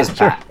was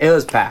packed. It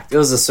was packed. It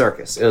was a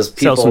circus. It was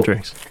people Sell some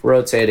drinks.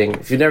 rotating.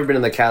 If you've never been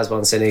in the Casbah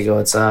in San Diego,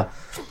 it's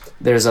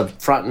there's a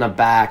front and a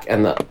back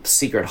and the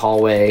secret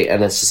hallway,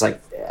 and it's just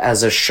like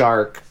as a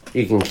shark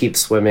you can keep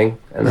swimming,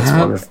 and that's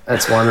wonderful.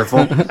 That's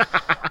wonderful.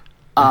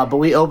 But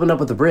we opened up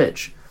with the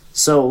bridge.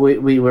 So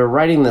we were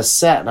writing this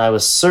set, and I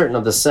was certain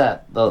of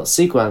the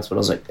sequence, but I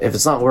was like, if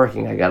it's not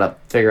working, I gotta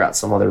figure out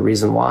some other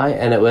reason why.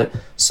 And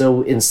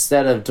so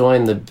instead of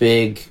doing the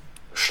big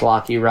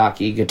schlocky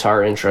rocky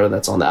guitar intro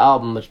that's on the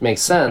album, which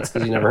makes sense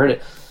because you never heard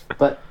it,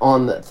 but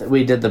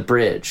we did the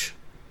bridge,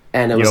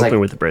 and it was like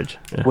with the bridge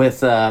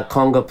with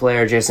conga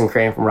player Jason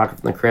Crane from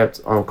Rocket from the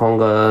Crypt on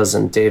congas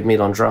and Dave Mead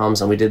on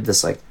drums, and we did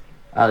this like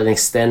an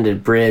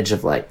extended bridge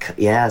of like,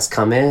 yes,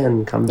 come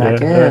in, come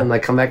back in,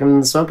 like come back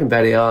in the smoking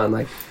patio, and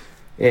like.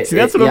 See,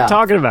 that's what I'm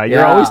talking about.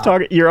 You're always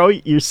talking.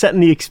 You're setting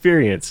the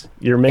experience.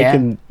 You're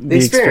making the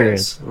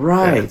experience.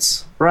 Right.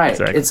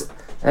 Exactly.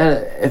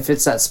 If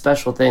it's that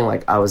special thing,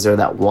 like I was there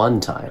that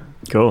one time.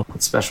 Cool.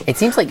 It's special. It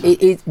seems like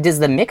does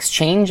the mix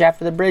change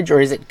after the bridge,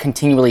 or is it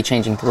continually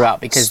changing throughout?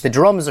 Because the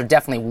drums are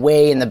definitely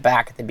way in the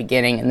back at the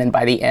beginning, and then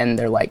by the end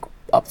they're like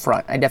up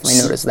front. I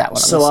definitely noticed that one.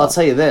 So I'll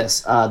tell you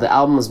this: the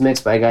album was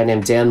mixed by a guy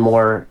named Dan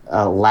Moore,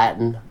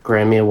 Latin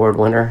Grammy Award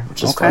winner,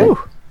 which is funny.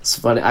 It's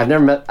funny. I've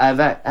never met.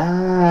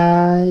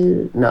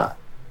 No,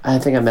 I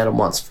think I met him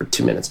once for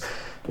 2 minutes.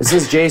 This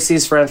is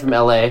JC's friend from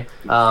LA.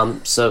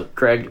 So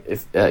Greg,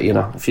 if you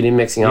need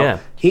mixing up,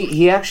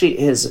 he actually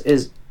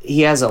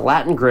he has a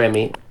Latin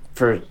Grammy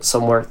for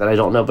some work that I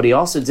don't know, but he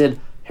also did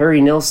Harry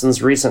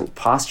Nilsson's recent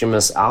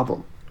posthumous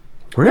album.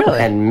 Really?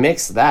 And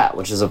mixed that,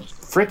 which is a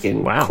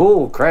freaking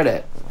cool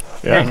credit.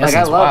 Yeah, like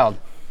I love. Wild.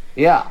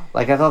 Yeah,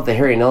 like I thought the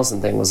Harry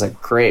Nilsson thing was like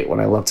great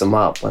when I looked him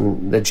up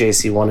when the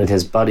JC wanted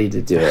his buddy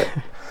to do it.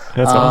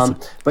 That's awesome.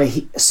 But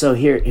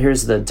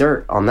here's the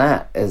dirt on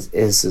that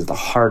is the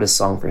hardest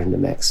song for him to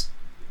mix.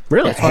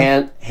 Really?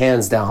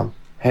 Hands down.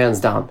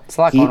 It's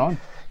a lot going on.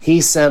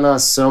 He sent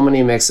us so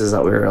many mixes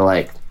that we were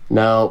like,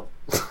 no,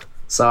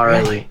 sorry,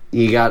 really?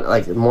 You got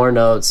like more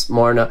notes,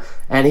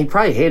 and he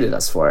probably hated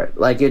us for it.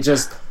 Like it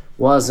just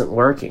wasn't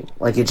working.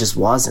 Like it just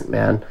wasn't,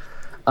 man.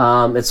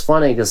 It's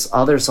funny because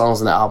other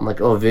songs on the album,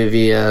 like Oh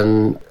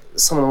Vivian,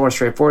 some of the more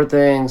straightforward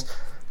things.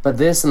 But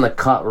this and the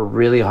cut were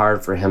really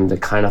hard for him to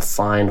kind of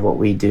find what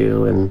we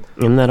do, and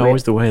isn't that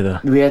always the way though?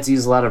 We had to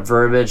use a lot of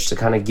verbiage to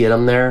kind of get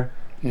him there.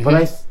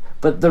 Mm-hmm.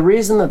 But the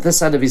reason that this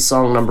had to be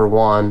song number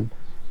one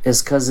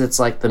is because it's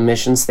like the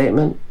mission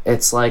statement.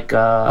 It's like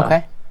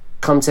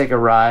come take a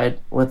ride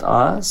with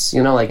us,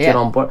 get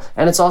on board.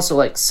 And it's also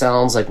like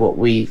sounds like what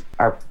we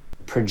are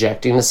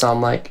projecting to sound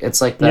like.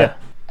 It's like the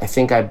I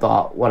think I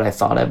bought what I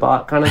thought I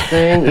bought kind of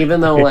thing, even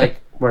though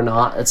like we're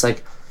not. It's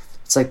like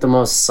the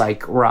most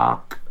psych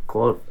rock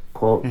quote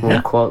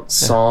unquote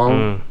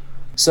song.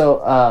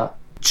 So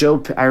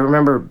I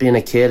remember being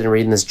a kid and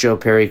reading this Joe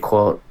Perry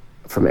quote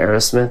from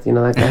Aerosmith, you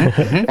know that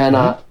guy?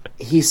 And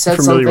he said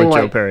familiar something with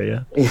like Joe Perry,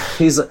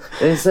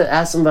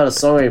 asked him about a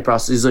songwriting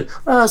process. He's like,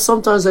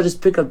 sometimes I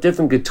just pick up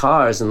different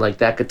guitars and like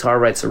that guitar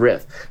writes a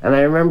riff. And I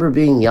remember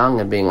being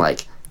young and being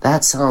like,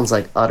 that sounds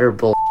like utter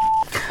bull.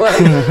 Like,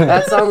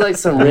 that sounds like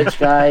some rich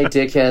guy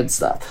dickhead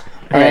stuff.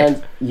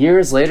 And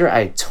years later,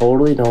 I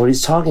totally know what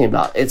he's talking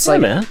about. It's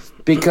man.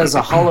 Because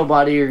a hollow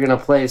body, you're gonna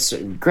play.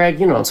 Greg,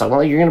 you know what I'm talking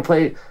about. You're gonna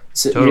play.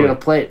 Totally. You're gonna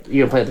play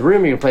at the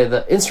room. You're gonna play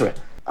the instrument.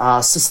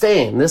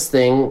 Sustain. This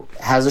thing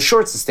has a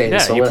short sustain. Yeah,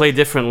 so you play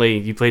differently.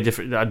 You play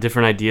different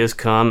ideas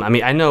come. I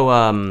mean, I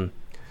know.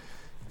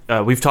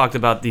 We've talked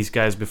about these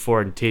guys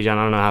before. Taejon, I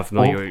don't know how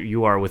familiar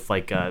you are with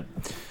like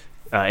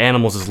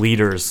animals as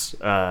leaders,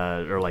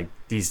 or like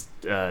these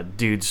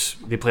dudes.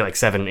 They play like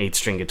 7 and 8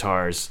 string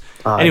guitars.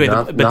 Anyway,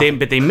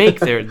 they make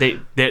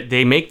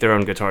they make their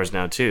own guitars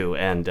now too.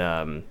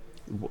 And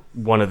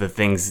one of the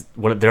things,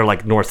 their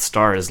like North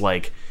Star is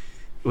like,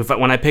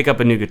 when I pick up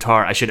a new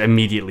guitar, I should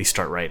immediately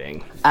start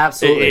writing.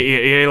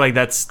 Absolutely, like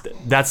that's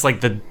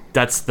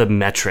the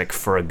metric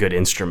for a good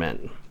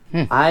instrument.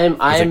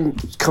 I'm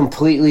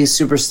completely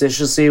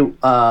superstitiously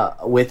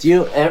with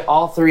you. And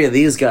all three of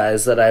these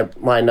guys that I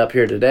lined up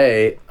here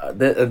today,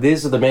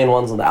 these are the main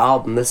ones on the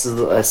album. This is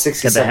a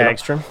 67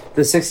 Hagstrom.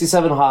 The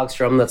 67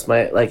 Hagstrom. That's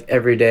my like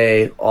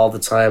everyday, all the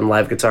time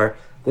live guitar.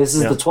 This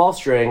is the 12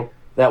 string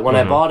that when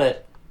I bought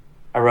it,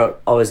 I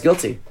wrote "Always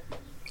Guilty."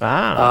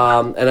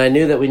 And I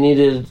knew that we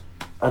needed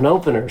an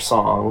opener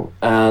song,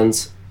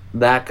 and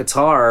that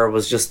guitar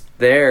was just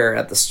there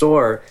at the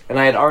store, and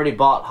I had already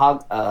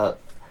bought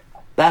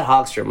that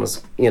Hogstrom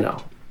was,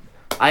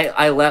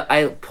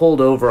 I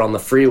pulled over on the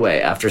freeway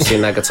after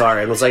seeing that guitar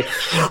and was like,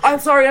 I'm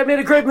sorry, I made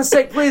a great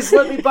mistake. Please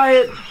let me buy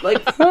it.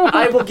 Like,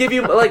 I will give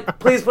you, like,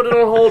 please put it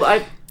on hold.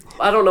 I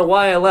don't know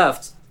why I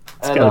left.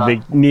 It's got a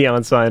big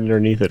neon sign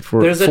underneath it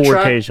for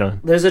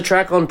Taejon. There's a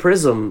track on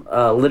Prism.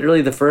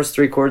 Literally, the first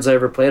 3 chords I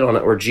ever played on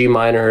it were G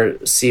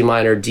minor, C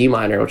minor, D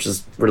minor, which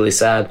is really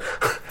sad.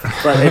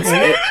 But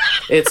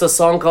it's a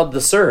song called "The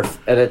Surf,"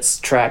 and it's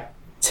track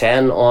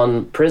 10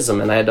 on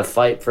Prism, and I had to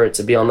fight for it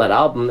to be on that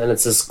album. And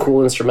it's this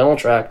cool instrumental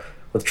track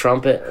with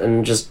trumpet,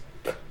 and just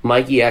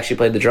Mikey actually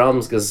played the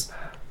drums because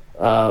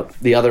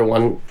the other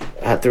one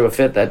threw a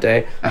fit that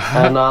day,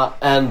 and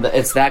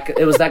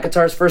it was that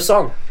guitar's first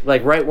song.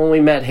 Like right when we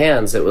met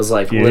Hands, it was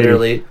like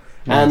literally,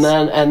 nice.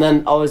 and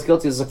then Always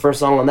Guilty is the first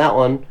song on that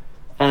one,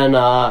 and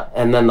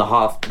then the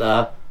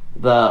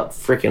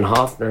freaking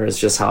Hofner is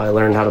just how I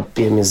learned how to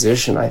be a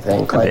musician. I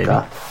think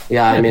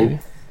I mean,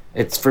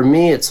 it's for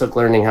me. It took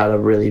learning how to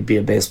really be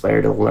a bass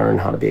player to learn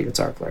how to be a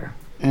guitar player.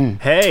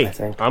 Hey,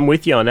 I'm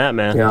with you on that,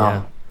 man.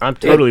 Yeah. I'm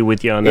totally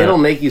with you on that. It'll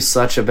make you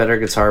such a better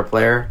guitar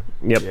player.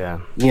 Yep. Yeah.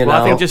 You know?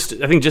 I think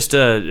just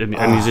a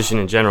musician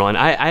in general, and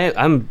I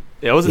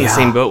was in the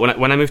same boat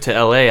when I moved to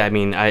LA. I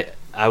mean,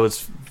 I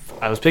was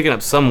picking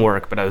up some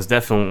work, but I was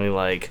definitely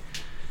like,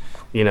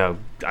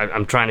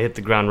 I'm trying to hit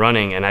the ground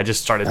running, and I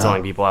just started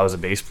telling people I was a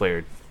bass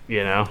player,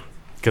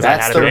 because I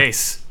had a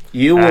bass.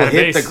 You will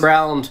hit the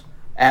ground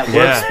at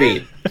work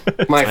speed,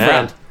 my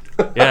friend.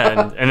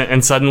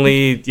 and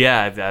suddenly,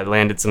 I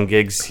landed some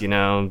gigs,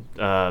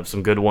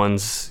 some good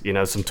ones,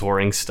 some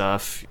touring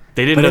stuff.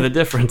 They didn't know the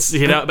difference,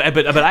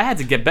 but I had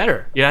to get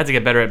better. I had to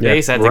get better at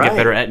bass. I had to get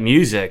better at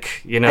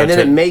music, And then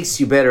it makes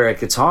you better at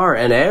guitar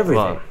and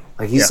everything.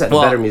 Like you said, a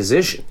better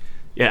musician.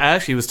 Yeah, I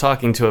actually was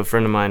talking to a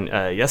friend of mine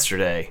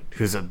yesterday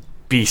who's a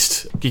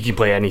beast. He can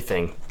play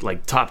anything,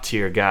 like top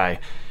tier guy.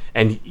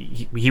 And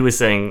he was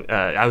saying,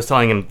 I was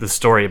telling him the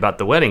story about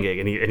the wedding gig,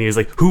 and he was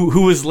like,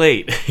 "Who was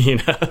late?"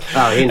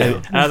 Oh, he knew.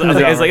 I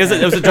was like,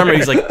 it was a drummer.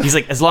 He's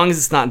like, as long as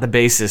it's not the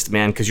bassist,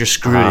 man, because you're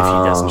screwed if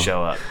he doesn't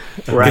show up.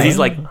 Because he's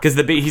like,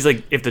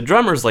 if the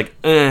drummer's like,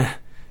 but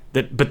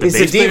the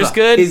bass player's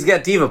good. He's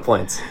got diva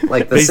points.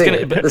 Like the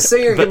singer, the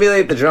singer can be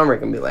late, the drummer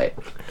can be late.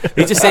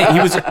 He's just saying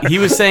he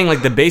was saying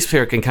like the bass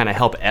player can kind of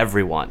help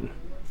everyone,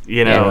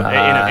 in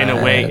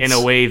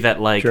a way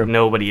that like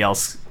nobody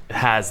else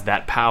has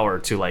that power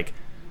to like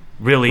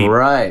really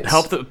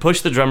help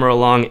push the drummer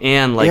along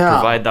and like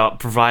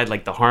provide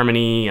like the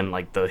harmony and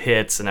like the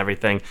hits and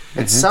everything.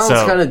 It sounds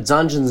kind of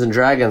Dungeons and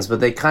Dragons, but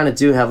they kind of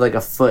do have like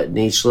a foot in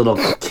each little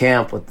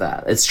camp with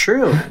that. It's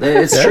true.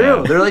 It's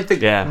true. They're like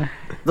the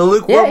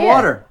lukewarm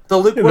water. The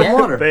lukewarm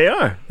water. They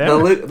are.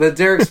 The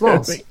Derek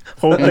Smalls.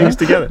 Hold things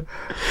together.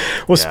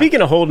 Well,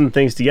 speaking of holding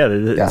things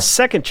together, the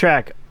second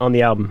track on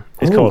the album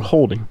is called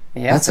Holding.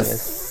 Yeah, that's a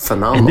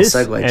phenomenal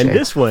segue, and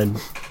this one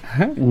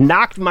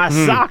knocked my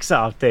socks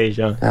off,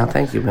 Taejon. Oh,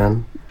 thank you,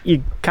 man.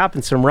 You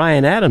copping some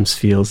Ryan Adams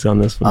feels on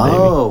this one, baby.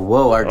 Oh,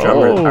 whoa. Our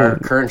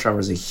current drummer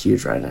is a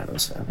huge Ryan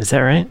Adams fan. Is that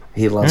right?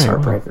 He loves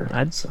Heartbreaker.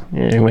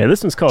 Anyway,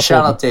 this one's called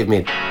Shout out Dave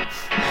Mead.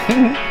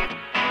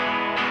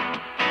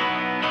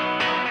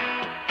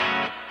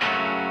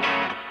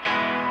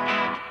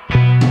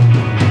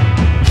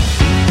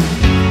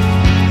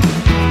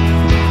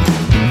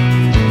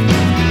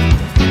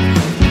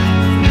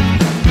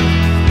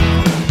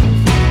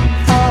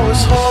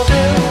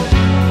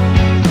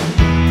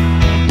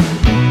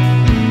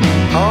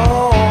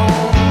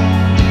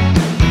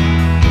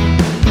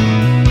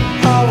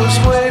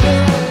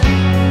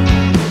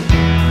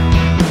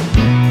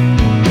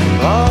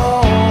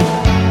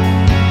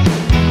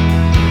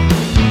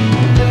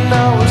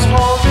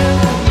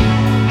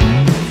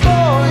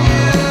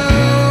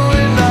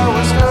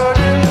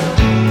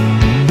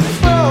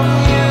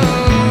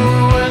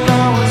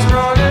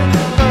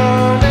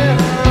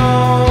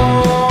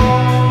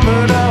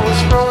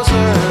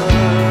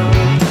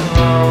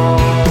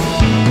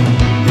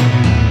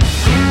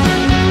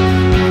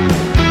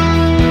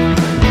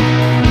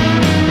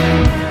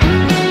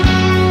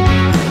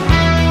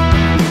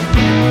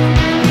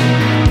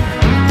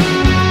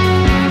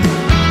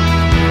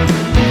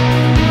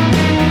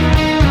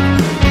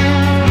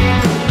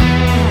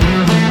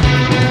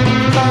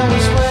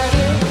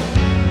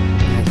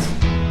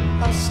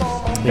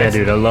 Yeah,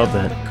 dude, I love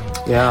that.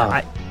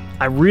 Yeah.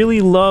 I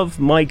really love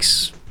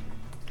Mike's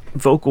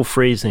vocal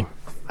phrasing.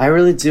 I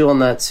really do on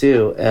that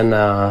too. And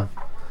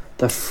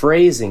the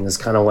phrasing is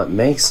kind of what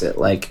makes it.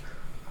 Like,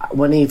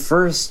 when he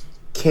first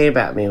came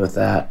at me with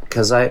that,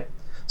 because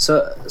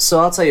So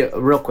I'll tell you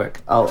real quick.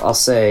 I'll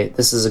say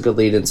this is a good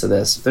lead into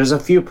this. There's a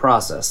few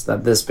process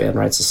that this band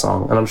writes a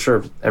song, and I'm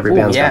sure every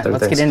band's got their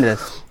things. Let's get into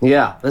this.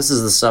 Yeah, this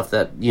is the stuff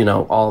that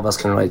all of us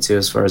can relate to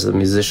as far as the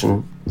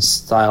musician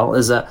style.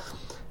 Is that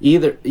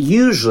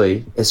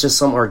usually it's just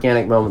some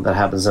organic moment that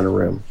happens in a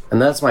room,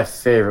 and that's my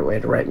favorite way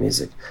to write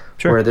music.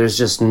 Sure. Where there's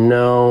just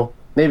no.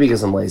 Maybe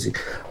because I'm lazy,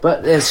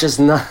 but it's just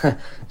not.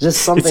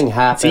 Just something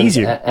happens,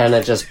 and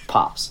it just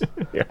pops.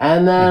 Yeah.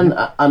 And then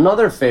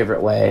another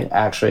favorite way,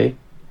 actually,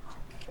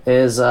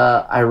 is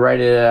I write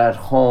it at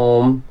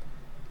home,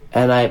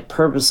 and I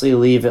purposely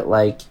leave it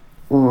like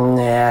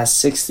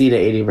 60 to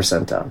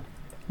 80% done.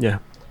 Yeah.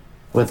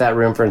 With that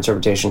room for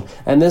interpretation.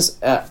 And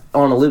this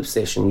on a loop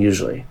station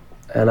usually.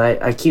 And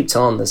I keep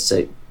telling this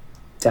to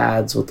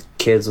dads with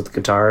kids with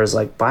guitars,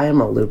 like, buy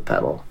them a loop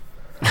pedal.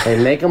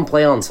 And make them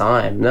play on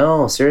time.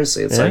 No,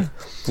 seriously. It's like,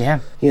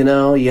 you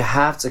know, you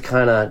have to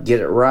kind of get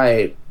it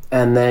right,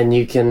 and then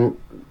you can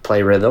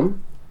play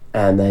rhythm,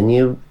 and then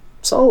you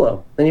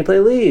solo. Then you play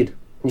lead.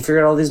 You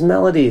figure out all these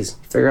melodies.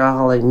 You figure out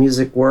how, like,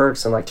 music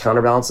works and, like,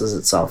 counterbalances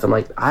itself. And,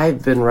 like,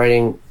 I've been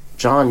writing,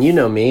 John, you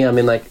know me. I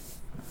mean, like,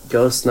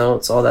 Ghost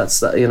Notes, all that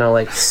stuff, you know,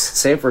 like,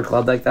 Safer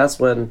Club. Like, that's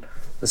when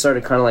I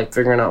started kind of, like,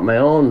 figuring out my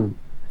own.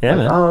 Yeah,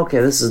 man. Oh, okay,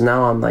 this is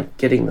now I'm, like,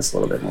 getting this a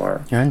little bit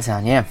more. Your own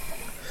sound, yeah.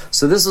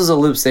 So this was a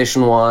loop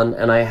station one,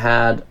 and I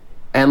had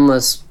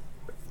endless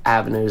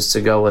avenues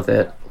to go with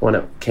it when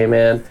it came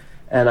in.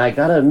 And I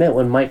gotta admit,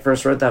 when Mike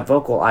first wrote that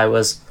vocal, I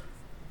was,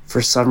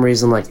 for some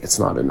reason, like, it's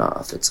not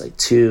enough. It's like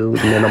too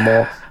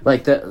minimal.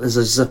 Like there's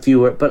just a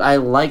few words, but I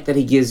like that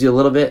he gives you a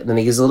little bit, and then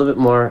he gives a little bit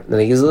more, and then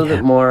he gives a little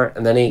bit more,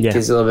 and then he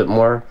gives you a little bit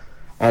more.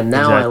 And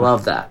now I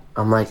love that.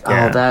 I'm like,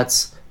 oh,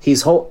 that's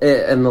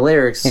and the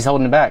lyrics. He's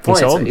holding it back.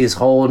 He's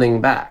holding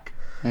back.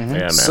 Mm-hmm. Yeah,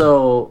 man.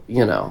 So,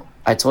 you know,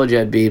 I told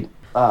you I'd be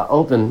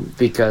open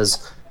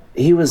because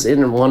he was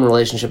in one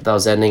relationship that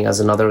was ending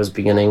as another was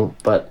beginning,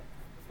 but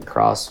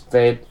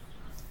crossfade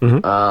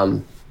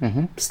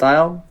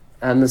style.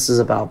 And this is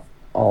about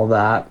all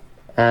that.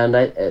 And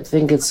I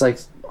think it's like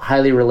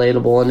highly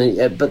relatable.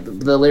 And but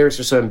the lyrics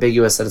are so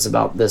ambiguous that it's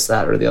about this,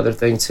 that, or the other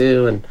thing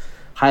too, and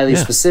highly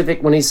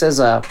specific. When he says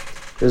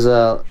there's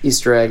a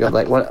Easter egg of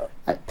like what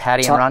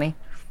Patty and Ronnie.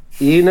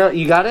 You know,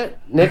 you got it.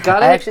 Nick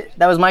got it. Actually,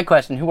 that was my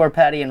question. Who are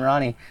Patty and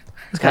Ronnie?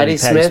 Patty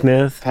Smith,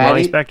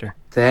 Ronnie Spector.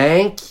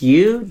 Thank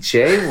you,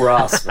 Jay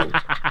Rossman.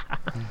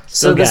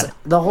 So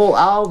the whole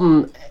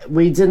album,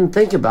 we didn't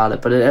think about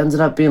it, but it ended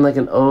up being like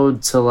an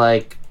ode to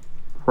like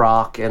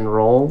rock and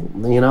roll.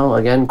 You know,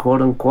 again,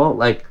 quote unquote,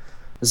 like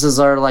this is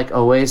our like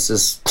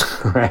Oasis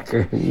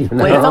record. You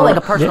know? Well, it felt like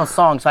a personal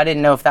song, so I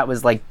didn't know if that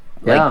was like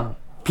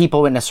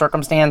people in a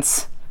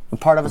circumstance, a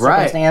part of a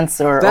circumstance,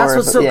 or that's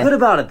what's so good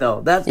about it, though.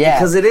 That's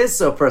because it is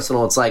so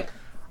personal. It's like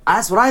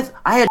that's what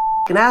I had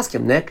to ask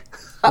him, Nick.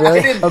 Really?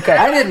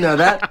 I didn't know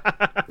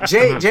that.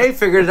 Jay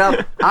figured it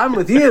out. I'm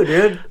with you,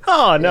 dude.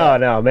 Oh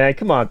no, man!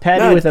 Come on,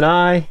 Patty with an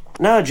I.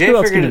 No, Jay Who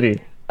else figured could it it.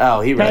 be?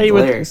 Oh, he read the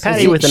lyrics.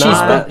 Patty with an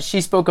I.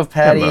 She spoke of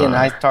Patty, and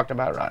I talked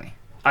about Ronnie.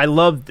 I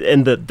loved,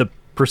 and the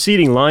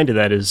preceding line to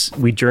that is,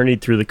 "We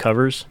journeyed through the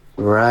covers."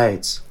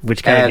 Right.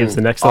 Which kind of gives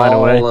the next line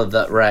away. All of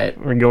that, right.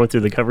 We're going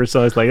through the cover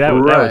songs like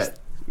that.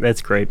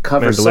 That's great.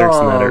 Cover Man, the lyrics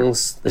in that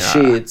songs, the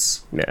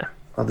sheets. Yeah.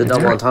 The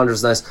double entendre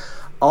is nice.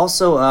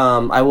 Also,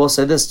 I will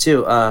say this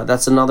too.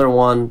 That's another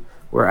one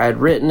where I'd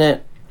written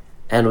it,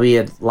 and we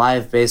had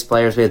live bass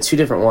players. We had two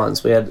different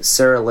ones. We had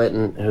Sarah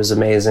Litton, who's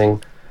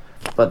amazing,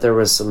 but there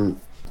was some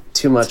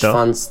too much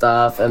fun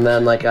stuff. And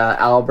then like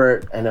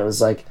Albert, and it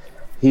was like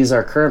he's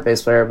our current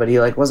bass player, but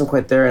he like wasn't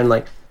quite there. And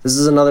like this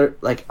is another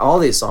like all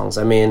these songs.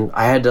 I mean,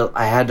 I had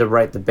to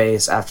write the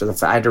bass after the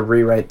fact. I had to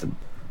rewrite the.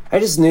 I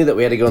just knew that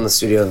we had to go in the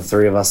studio, the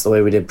three of us, the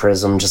way we did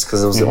Prism, just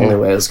because it was the only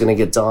way it was going to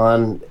get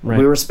done. Right.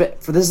 We were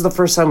this is the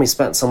first time we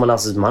spent someone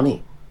else's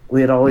money. We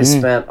had always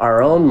spent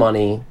our own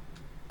money,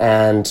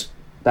 and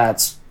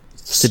that's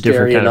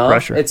scary enough. Kind of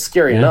pressure. It's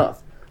scary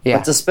enough. Yeah.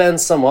 But to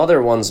spend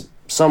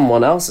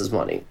someone else's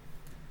money,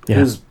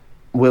 who's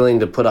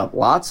willing to put up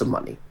lots of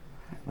money,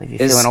 leave you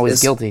feeling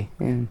always guilty.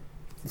 Yeah.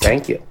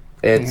 Thank you.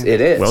 It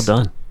is. Well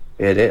done.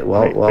 It is.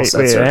 Well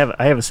said, sir.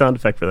 I have a sound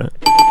effect for that.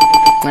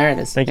 There it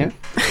is. Thank you.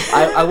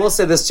 I will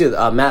say this too.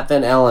 Matt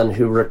Van Allen,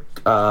 shout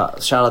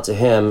out to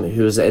him,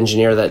 who's the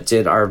engineer that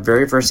did our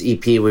very first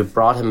EP. We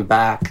brought him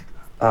back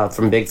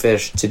from Big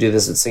Fish to do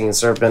this at Singing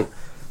Serpent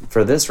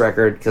for this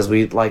record because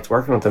we liked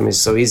working with him. He's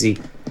so easy.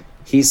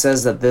 He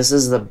says that this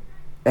is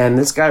and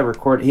this guy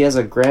he has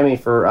a Grammy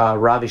for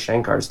Ravi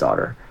Shankar's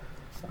daughter.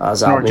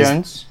 Nora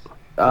Jones?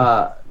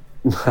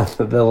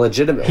 The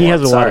legitimate He one.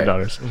 has a lot of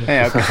daughters.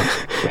 Yeah, okay.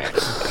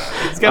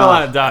 He's got a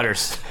lot of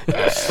daughters.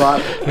 It's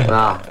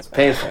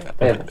painful.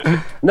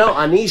 No,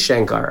 Anish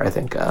Shankar, I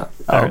think.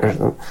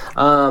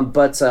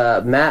 But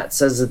Matt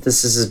says that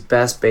this is his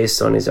best bass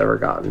tone he's ever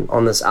gotten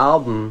on this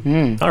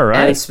album. All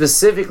right. And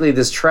specifically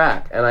this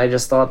track. And I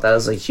just thought that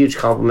was a huge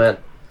compliment.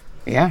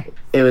 Yeah.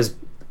 It was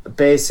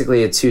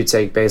basically a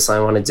 2-take bass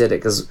line when I did it.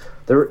 Because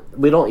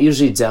we don't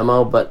usually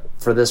demo, but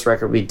for this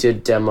record we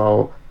did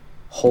demo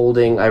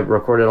holding. I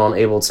recorded on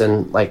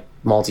Ableton, like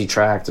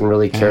multi-tracked and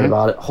really cared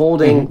about it.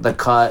 Holding the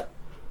cut.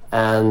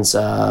 And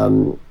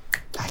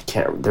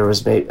there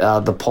was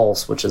the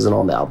Pulse, which isn't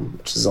on the album,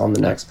 which is on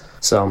the next.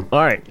 So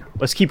all right,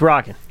 let's keep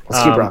rocking.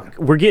 Keep rocking.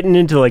 We're getting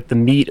into like the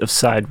meat of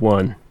side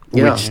one,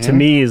 which to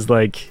me is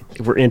like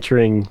we're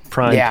entering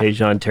prime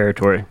Taejon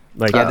territory.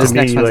 Like this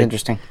next one's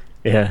interesting.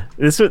 Yeah,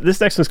 this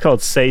next one's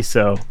called Say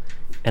So,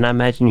 and I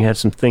imagine you have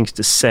some things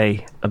to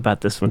say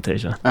about this one,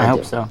 Taejon. I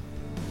hope so.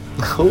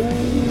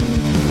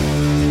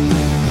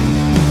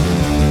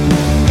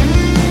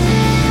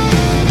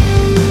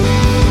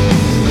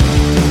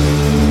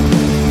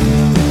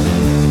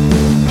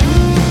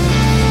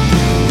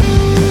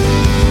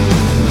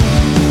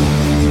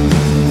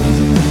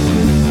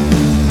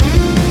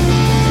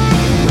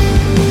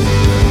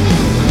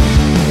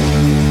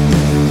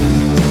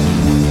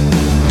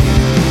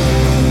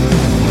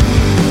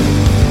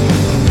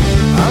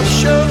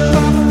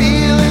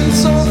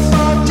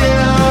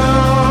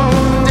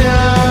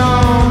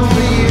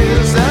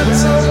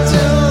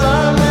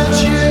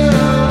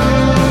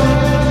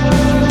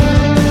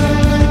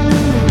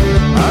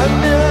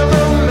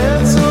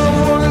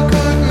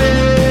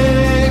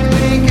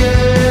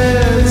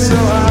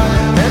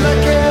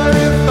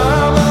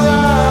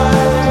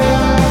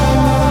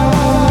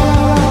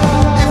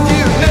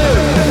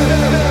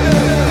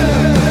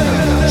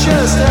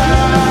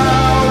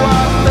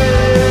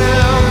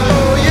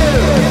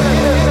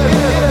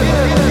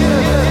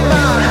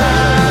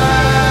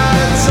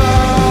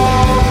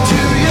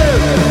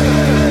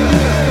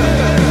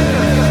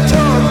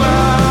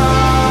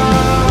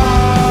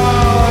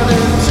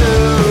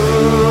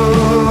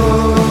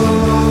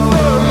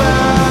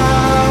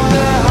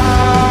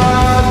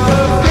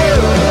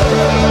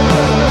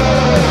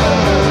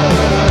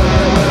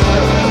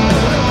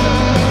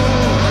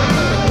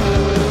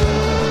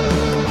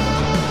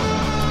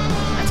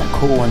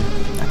 Cool one.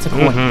 That's a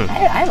cool one. I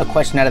have a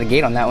question out of the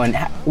gate on that one.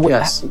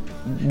 Yes.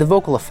 The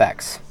vocal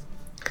effects.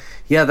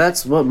 Yeah,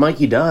 that's what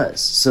Mikey does.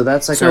 So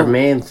that's like our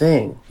main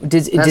thing.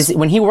 Does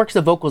when he works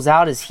the vocals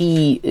out, is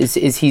he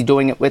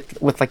doing it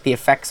with like the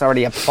effects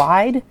already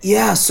applied?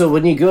 Yeah. So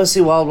when you go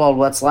see Wild Wild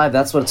Wets live,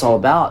 that's what it's all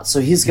about.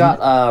 So he's got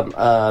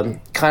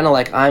kind of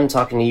like I'm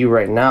talking to you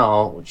right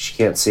now, which you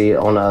can't see,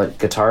 on a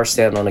guitar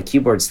stand, on a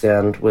keyboard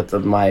stand with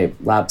my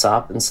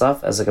laptop and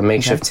stuff as like a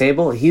makeshift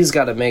table. He's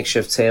got a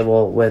makeshift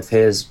table with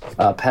his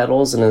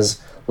pedals and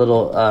his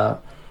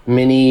little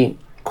mini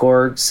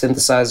Korg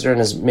synthesizer and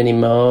his mini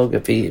Moog,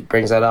 if he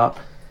brings that out,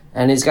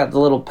 and he's got the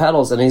little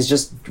pedals, and he's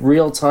just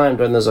real time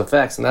doing those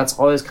effects, and that's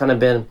always kind of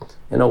been,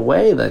 in a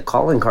way, the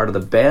calling card of the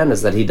band,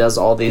 is that he does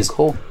all these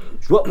cool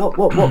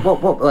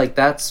whoa, like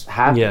that's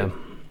happening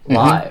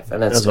live,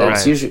 and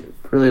it's usually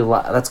really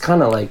that's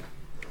kind of like,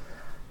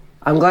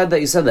 I'm glad that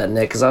you said that,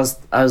 Nick, because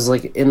I was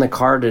like in the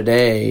car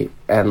today,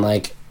 and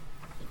like,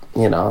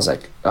 I was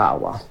like, oh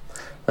well,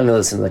 let me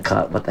listen to the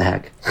cut, what the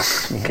heck.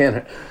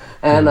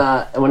 And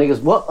when he goes,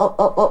 whoa,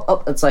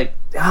 oh, it's like,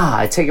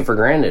 I take it for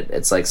granted.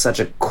 It's like such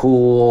a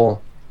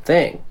cool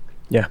thing.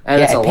 Yeah.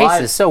 And it's it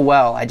alive. paces so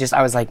well. I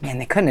was like, man,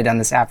 they couldn't have done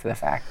this after the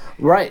fact.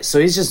 Right. So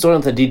he's just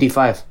doing it with the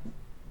DD5,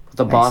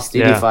 the Boss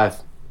DD5. Yeah.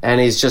 And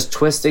he's just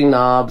twisting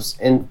knobs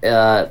and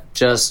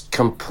just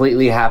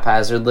completely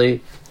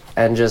haphazardly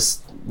and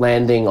just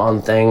landing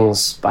on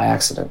things by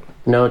accident.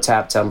 No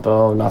tap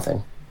tempo,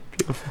 nothing.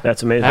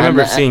 That's amazing. I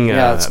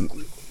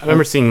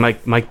remember seeing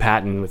Mike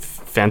Patton with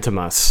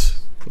Phantomus,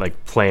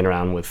 like playing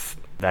around with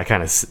that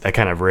kind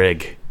of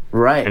rig,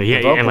 right?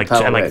 And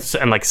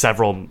like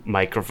several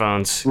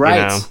microphones,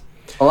 right?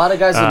 A lot of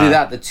guys will do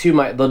that. The two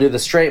mic, they'll do the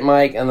straight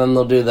mic, and then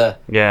they'll do the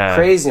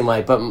crazy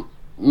mic. But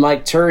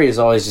Mike Turry is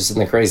always just in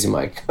the crazy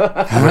mic. Well,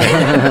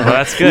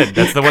 that's good.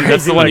 That's the one.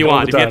 That's the one you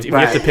want. If you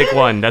have to pick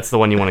one, that's the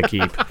one you want to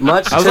keep.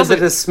 Much to the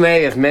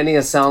dismay of many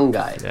a sound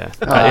guy.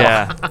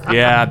 Yeah,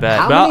 I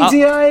bet. How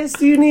many DIs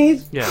do you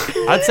need? Yeah,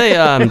 I'd say.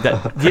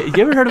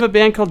 You ever heard of a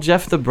band called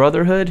Jeff the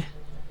Brotherhood?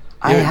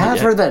 I have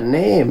heard that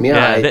name.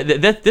 Yeah.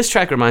 This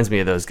track reminds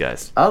me of those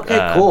guys.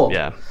 Okay, cool.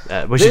 Yeah,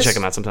 we should check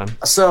them out sometime.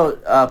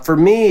 So, for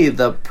me,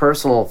 the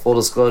personal full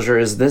disclosure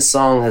is this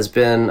song has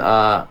been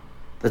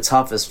the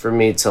toughest for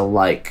me to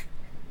like.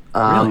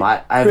 Really?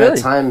 I've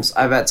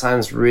at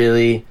times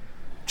really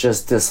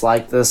just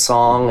disliked this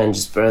song and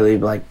just really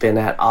like been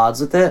at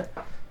odds with it.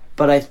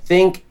 But I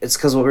think it's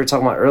because what we were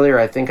talking about earlier.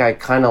 I think I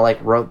kind of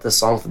like wrote this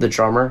song for the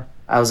drummer.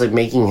 I was like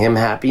making him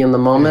happy in the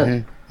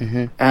moment.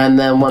 And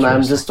then when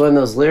I'm just doing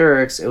those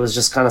lyrics, it was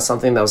just kind of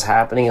something that was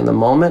happening in the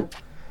moment.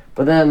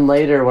 But then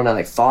later, when I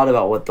like thought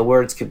about what the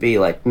words could be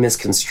like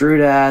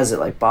misconstrued as, it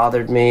like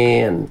bothered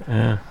me, and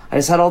I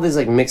just had all these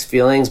like mixed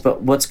feelings.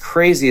 But what's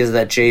crazy is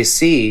that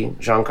JC,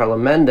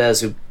 Giancarlo Mendez,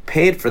 who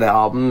paid for the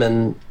album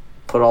and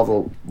put all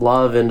the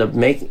love into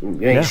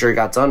making sure it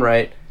got done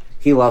right,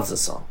 he loves the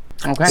song.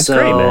 Okay, so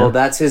great, man.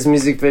 That's his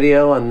music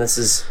video, and this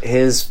is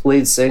his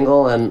lead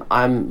single, and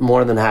I'm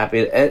more than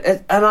happy.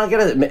 And I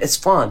gotta admit, it's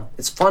fun.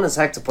 It's fun as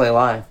heck to play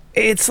live.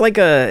 It's like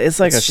a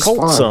cult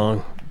fun.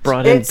 song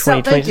brought in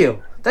 2020.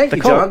 Thank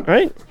you, Cult, John.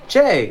 right?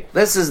 Jay,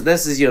 this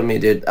is you and me,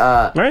 dude.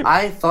 Right.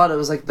 I thought it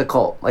was like the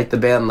Cult, like the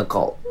band The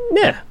Cult.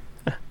 Yeah.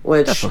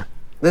 Which Definitely.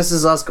 this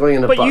is us going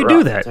into. But you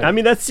do that. I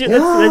mean, that's your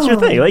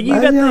thing. Like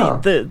you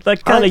got the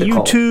kind of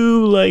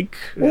U2 like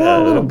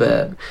a little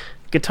bit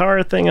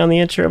guitar thing on the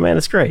intro, man.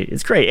 It's great.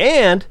 It's great.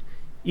 And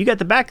you got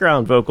the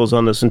background vocals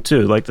on this one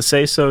too, like the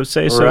say so's,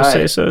 right?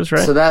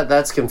 So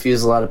that's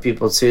confused a lot of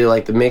people too.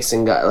 Like the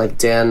mixing guy, like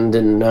Dan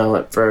didn't know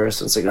at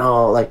first. It's like,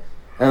 oh, like,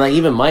 and like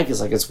even Mike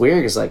is like, it's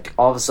weird. It's like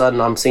all of a sudden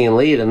I'm singing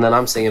lead and then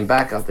I'm singing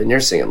backup and you're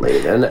singing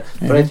lead. And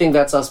but I think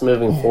that's us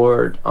moving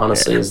forward.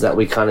 Honestly, is that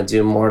we kind of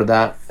do more of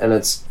that, and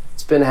it's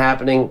been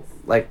happening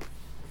like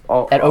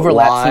that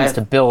overlap seems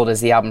to build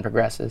as the album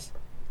progresses.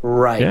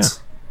 Right.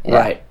 Yeah.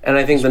 Right, and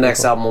I think the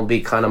next album will be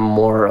kind of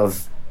more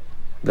of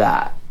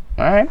that.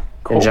 All right,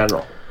 cool. In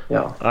general,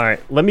 yeah. All right,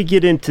 let me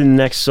get into the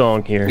next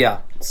song here.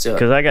 Yeah, let's do it.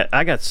 Because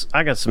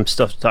I got some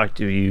stuff to talk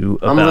to you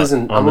about.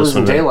 I'm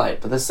losing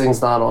daylight, but this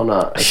thing's not on.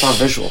 It's not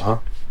visual, huh?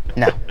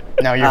 No,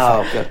 you're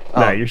fine. Good.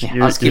 No,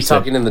 I'll just keep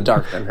talking in the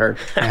dark then, Heard.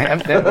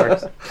 That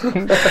works.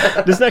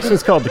 This next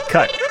one's called The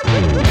Cut.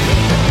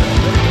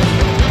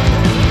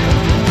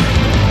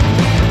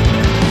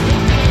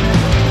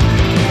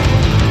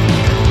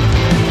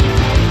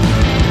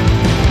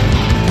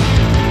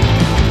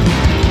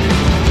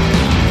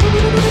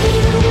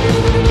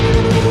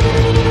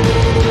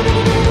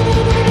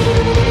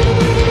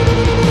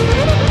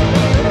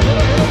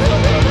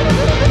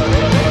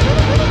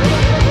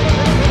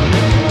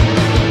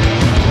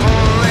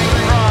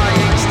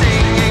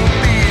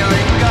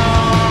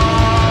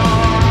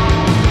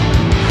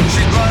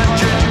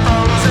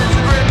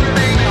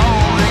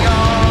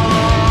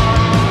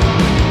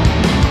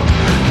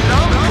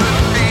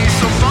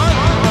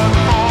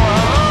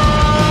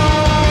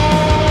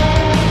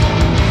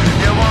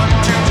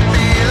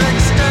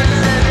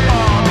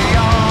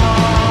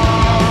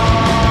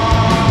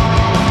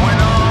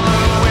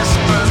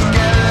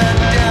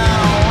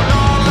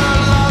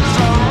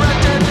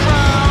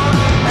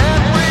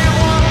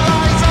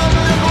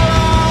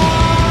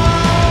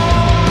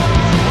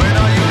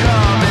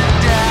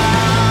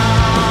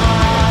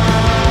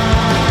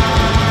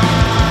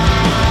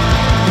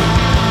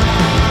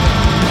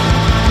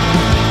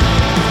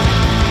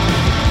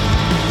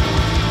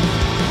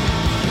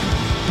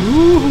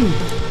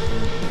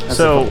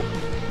 physical.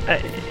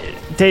 So,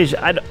 Tej,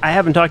 I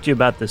haven't talked to you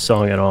about this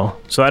song at all,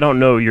 so I don't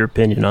know your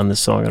opinion on this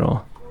song at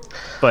all.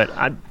 But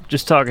I'm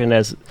just talking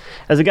as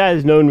a guy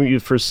who's known you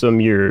for some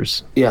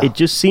years. Yeah. It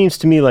just seems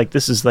to me like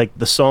this is like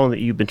the song that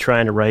you've been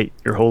trying to write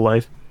your whole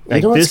life.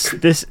 Like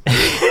this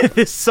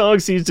this song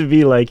seems to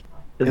be like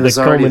the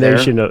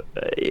culmination of.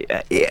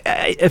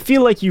 I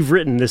feel like you've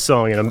written this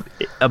song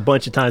a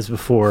bunch of times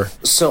before.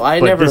 So I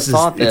never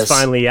thought this. It's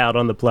finally out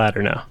on the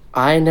platter now.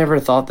 I never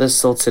thought this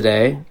till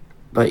today,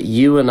 but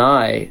you and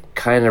I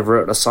kind of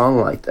wrote a song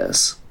like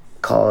this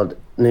called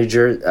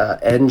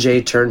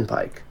NJ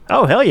Turnpike.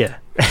 Oh, hell yeah.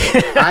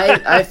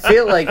 I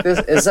feel like this.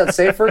 Is that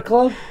Safer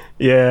Club?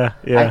 Yeah.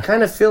 I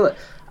kind of feel it.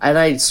 And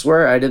I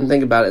swear I didn't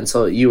think about it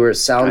until you were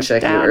sound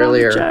checking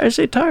earlier.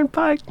 Jersey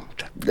Turnpike.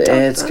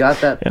 It's got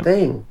that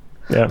thing.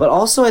 Yeah. But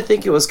also I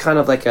think it was kind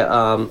of like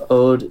a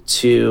ode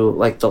to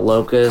like the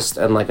Locust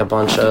and like a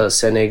bunch of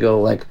San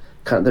Diego, like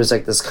there's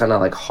like this kind of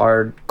like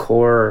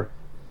hardcore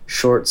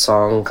short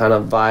song kind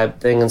of vibe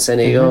thing in San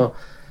Diego. Mm-hmm.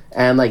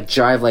 And like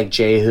Jive Like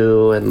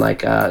Jehu and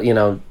like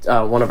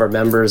one of our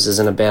members is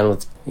in a band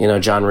with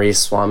John Reese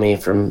Swami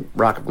from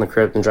Rocket from the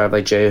Crypt and Drive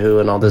Like Jehu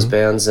and all those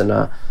bands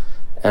and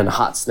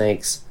Hot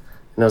Snakes,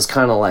 and it was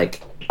kind of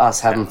like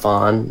us having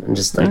fun and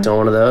just like doing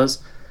one of those.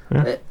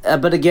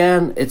 But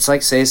again, it's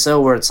like Say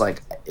So, where it's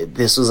like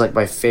this was like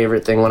my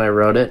favorite thing when I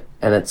wrote it,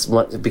 and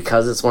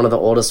because it's one of the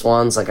oldest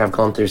ones. Like I've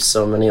gone through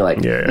so many.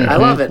 Like I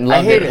love it,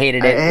 I hate it,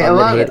 hated it, I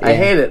love it, I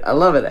hate it, I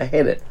love it, I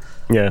hate it.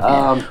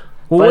 Yeah.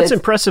 Well, what's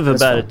impressive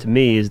about it to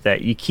me is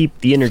that you keep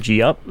the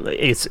energy up.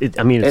 It's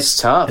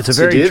tough. It's a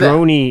very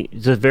drony.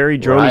 It's a very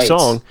drony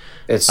song.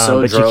 It's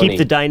so but drony. You keep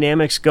the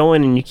dynamics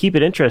going and you keep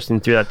it interesting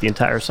throughout the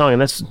entire song,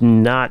 and that's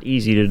not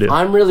easy to do.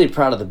 I'm really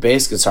proud of the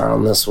bass guitar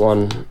on this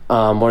one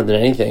more than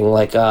anything.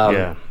 Like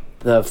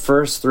the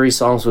first 3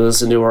 songs we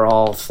listened to were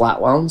all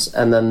flat wounds,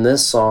 and then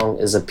this song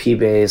is a P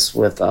bass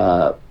with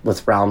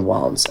round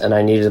wounds, and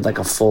I needed like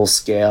a full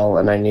scale,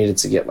 and I needed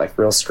to get like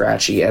real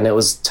scratchy, and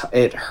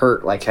it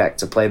hurt like heck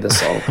to play this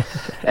song.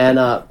 And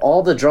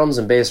all the drums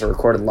and bass are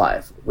recorded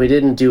live. We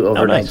didn't do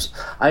overdubs. Nice.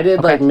 I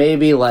did like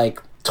maybe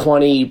like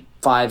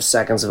 25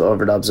 seconds of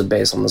overdubs of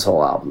bass on this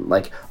whole album.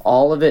 Like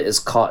all of it is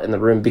caught in the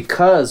room so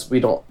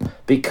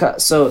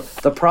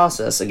the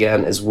process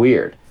again is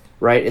weird,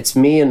 right? It's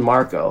me and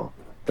Marco,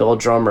 the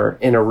old drummer,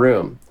 in a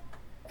room,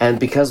 and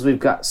because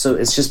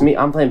it's just me,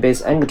 I'm playing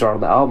bass and guitar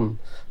on the album,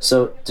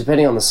 so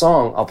depending on the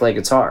song I'll play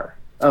guitar.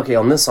 Okay,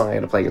 on this song I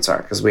gotta play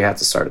guitar because we have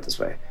to start it this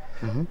way.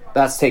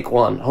 That's take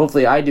 1.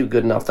 Hopefully I do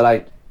good enough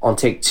that on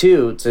take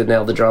 2 to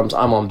nail the drums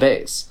I'm on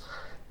bass,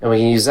 and we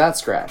can use that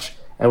scratch,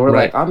 and we're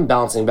like I'm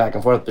bouncing back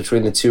and forth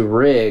between the 2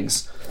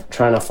 rigs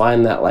trying to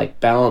find that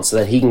like balance so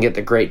that he can get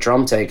the great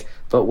drum take,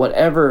 but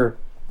whatever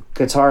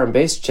guitar and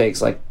bass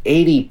takes, like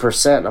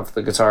 80% of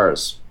the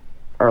guitars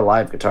are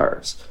live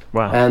guitars.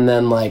 Wow. And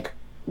then like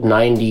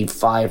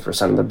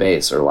 95% of the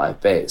bass are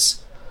live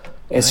bass.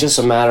 It's just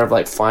a matter of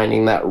like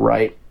finding that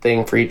right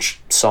thing for each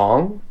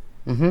song.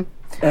 Mm-hmm.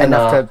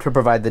 Enough to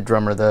provide the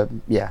drummer the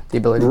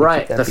ability to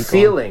keep that the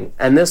feeling going.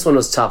 And this one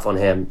was tough on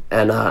him,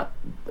 and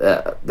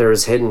there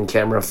was hidden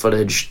camera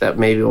footage that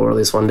maybe we'll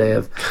release one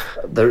day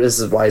this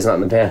is why he's not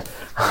in the band.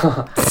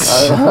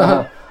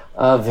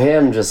 Of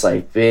him just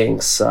like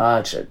being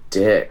such a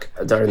dick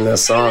during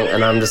this song,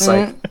 and I'm just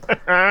like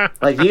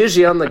like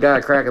usually I'm the guy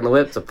cracking the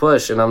whip to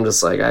push, and I'm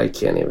just like I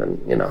can't even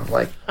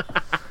like.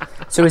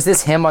 So is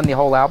this him on the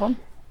whole album?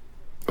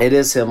 It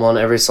is him on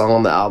every song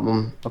on the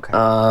album. Okay.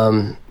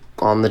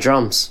 On the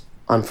drums,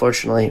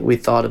 unfortunately, we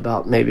thought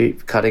about maybe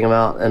cutting him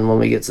out, and when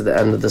we get to the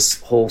end of this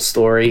whole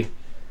story,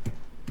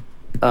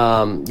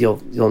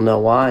 you'll know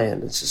why,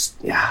 and it's just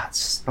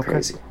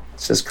crazy.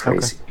 It's just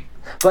crazy. Okay.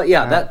 But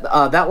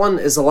that one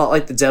is a lot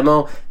like the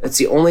demo. It's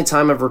the only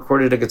time I've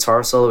recorded a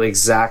guitar solo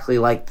exactly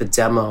like the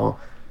demo,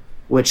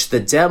 which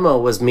the demo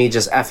was me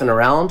just effing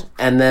around.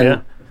 And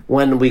then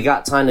when we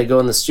got time to go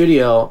in the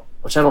studio,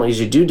 which I don't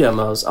usually do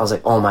demos, I was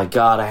like, oh my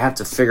God, I have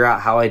to figure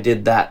out how I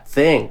did that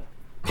thing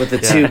with the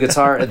 2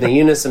 guitar and the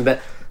unison.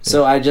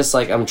 So I just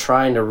I'm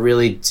trying to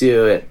really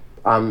do it.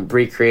 I'm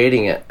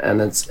recreating it,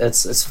 and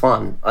it's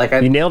fun.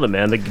 You nailed it,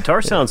 man. The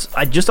guitar sounds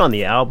just on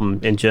the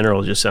album in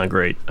general just sound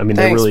great. I mean,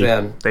 thanks,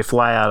 they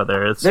fly out of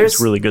there. It's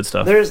really good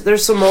stuff.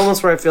 There's some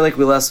moments where I feel like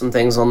we left some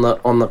things on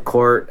the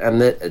court, and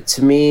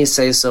to me,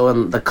 Say So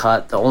and The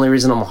Cut, the only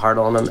reason I'm hard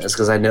on them is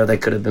because I know they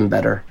could have been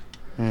better.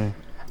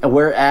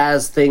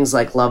 Whereas things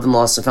like Love and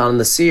Lost and Found in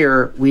the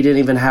Seer, we didn't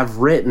even have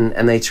written,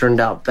 and they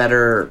turned out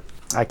better.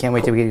 I can't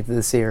wait to get to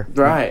the Seer.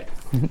 Right.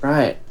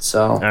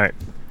 So all right.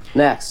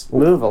 Next,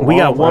 move along. We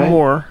got one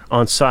more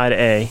on side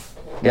A.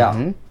 Yeah.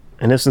 Mm-hmm.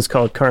 And this one's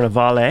called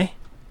Carnevale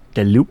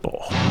del Lupo.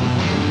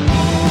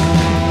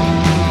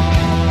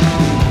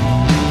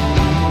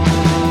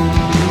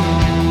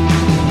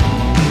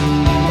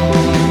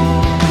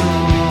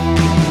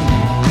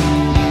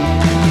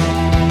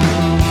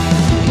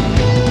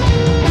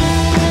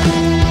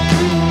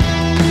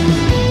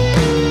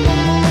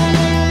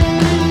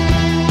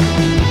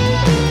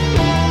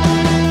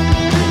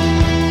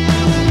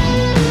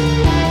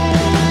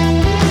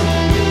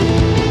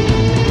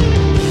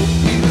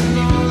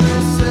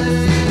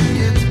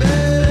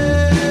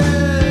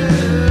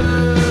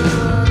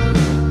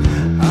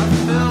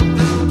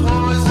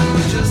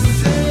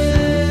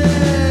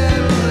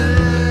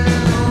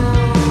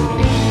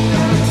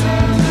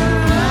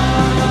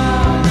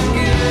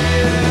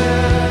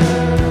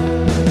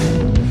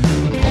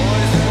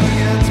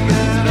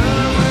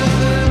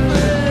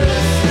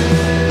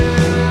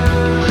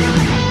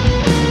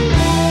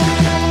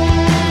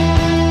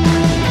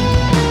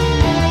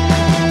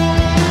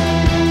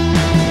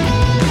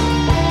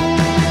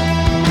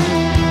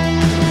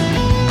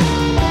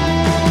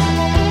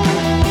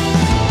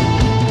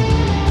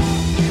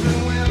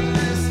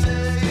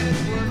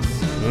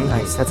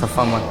 Nice. That's a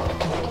fun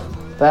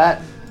one.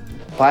 That,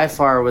 by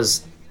far,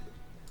 was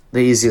the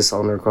easiest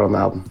song to record on the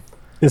album.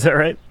 Is that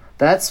right?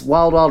 That's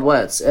Wild Wild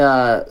Wets.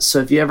 So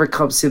if you ever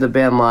come see the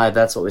band live,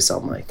 that's what we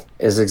sound like,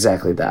 is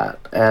exactly that.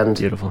 And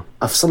Beautiful.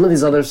 Some of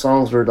these other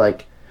songs were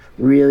like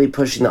really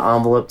pushing the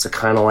envelope to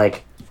kind of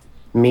like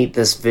meet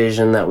this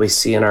vision that we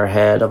see in our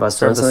head of us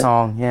doing Serve the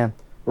something. song, yeah.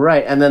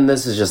 Right, and then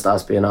this is just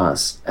us being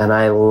us, and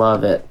I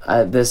love it.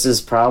 This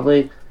is one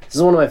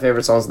of my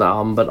favorite songs on the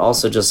album, but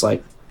also just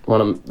like when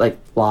I'm like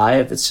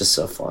live, it's just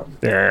so fun.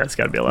 Yeah, it's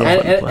got to be a lot of fun.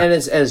 to play. And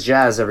it's as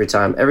jazz every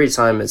time. Every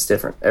time it's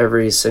different.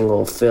 Every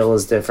single fill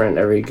is different.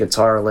 Every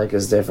guitar lick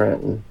is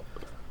different. And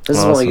this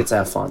is when we get to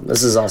have fun.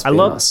 This is us being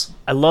us.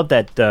 I love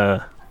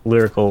that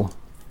lyrical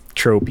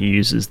trope he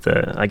uses.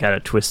 I got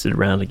it twisted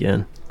around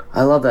again.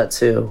 I love that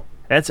too.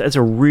 That's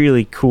a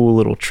really cool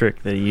little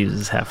trick that he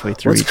uses halfway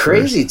through. What's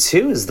crazy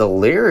too is the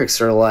lyrics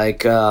are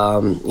like,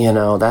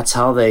 that's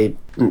how they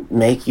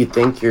make you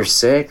think you're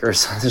sick or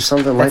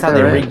something like that. That's how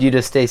they rigged you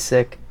to stay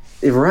sick.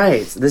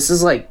 Right. This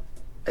is like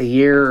a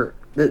year.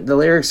 The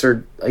lyrics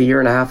are a year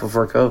and a half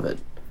before COVID.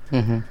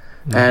 Mm-hmm.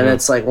 And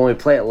it's like when we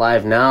play it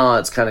live now,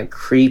 it's kind of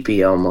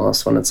creepy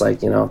almost when it's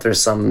like, if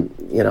there's some,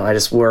 I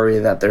just worry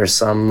that there's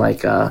some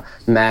like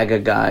MAGA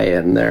guy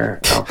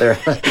out there.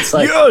 It's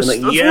like, yes,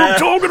 that's what I'm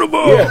talking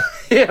about.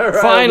 Yeah,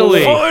 right.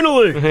 Finally.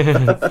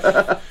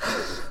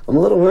 I'm a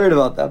little worried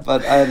about that,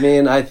 but I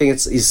mean, I think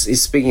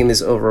he's speaking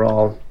these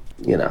overall,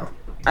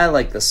 I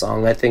like this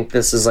song. I think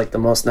this is like the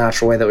most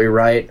natural way that we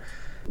write.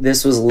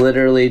 This was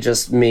literally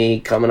just me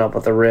coming up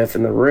with a riff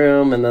in the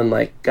room and then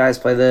like, guys,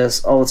 play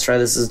this. Oh, let's try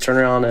this as a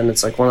turnaround. And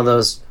it's like one of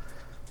those,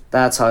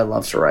 that's how I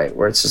love to write,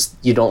 where it's just,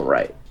 you don't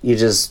write. You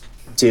just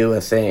do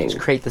a thing. Just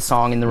create the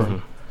song in the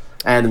room.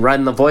 And write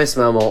in the voice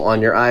memo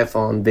on your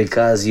iPhone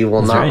because you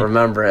will not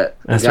remember it.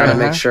 You gotta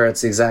make sure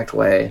it's the exact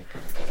way.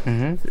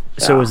 Mm-hmm.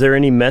 So is there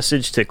any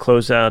message to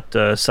close out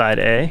side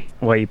A?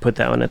 Why you put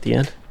that one at the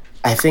end?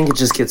 I think it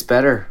just gets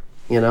better,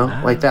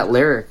 like that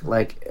lyric,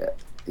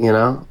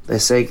 they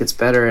say it gets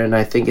better, and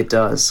I think it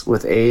does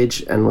with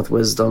age and with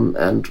wisdom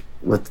and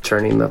with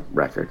turning the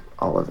record,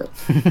 all of it.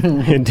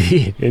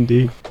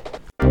 Indeed.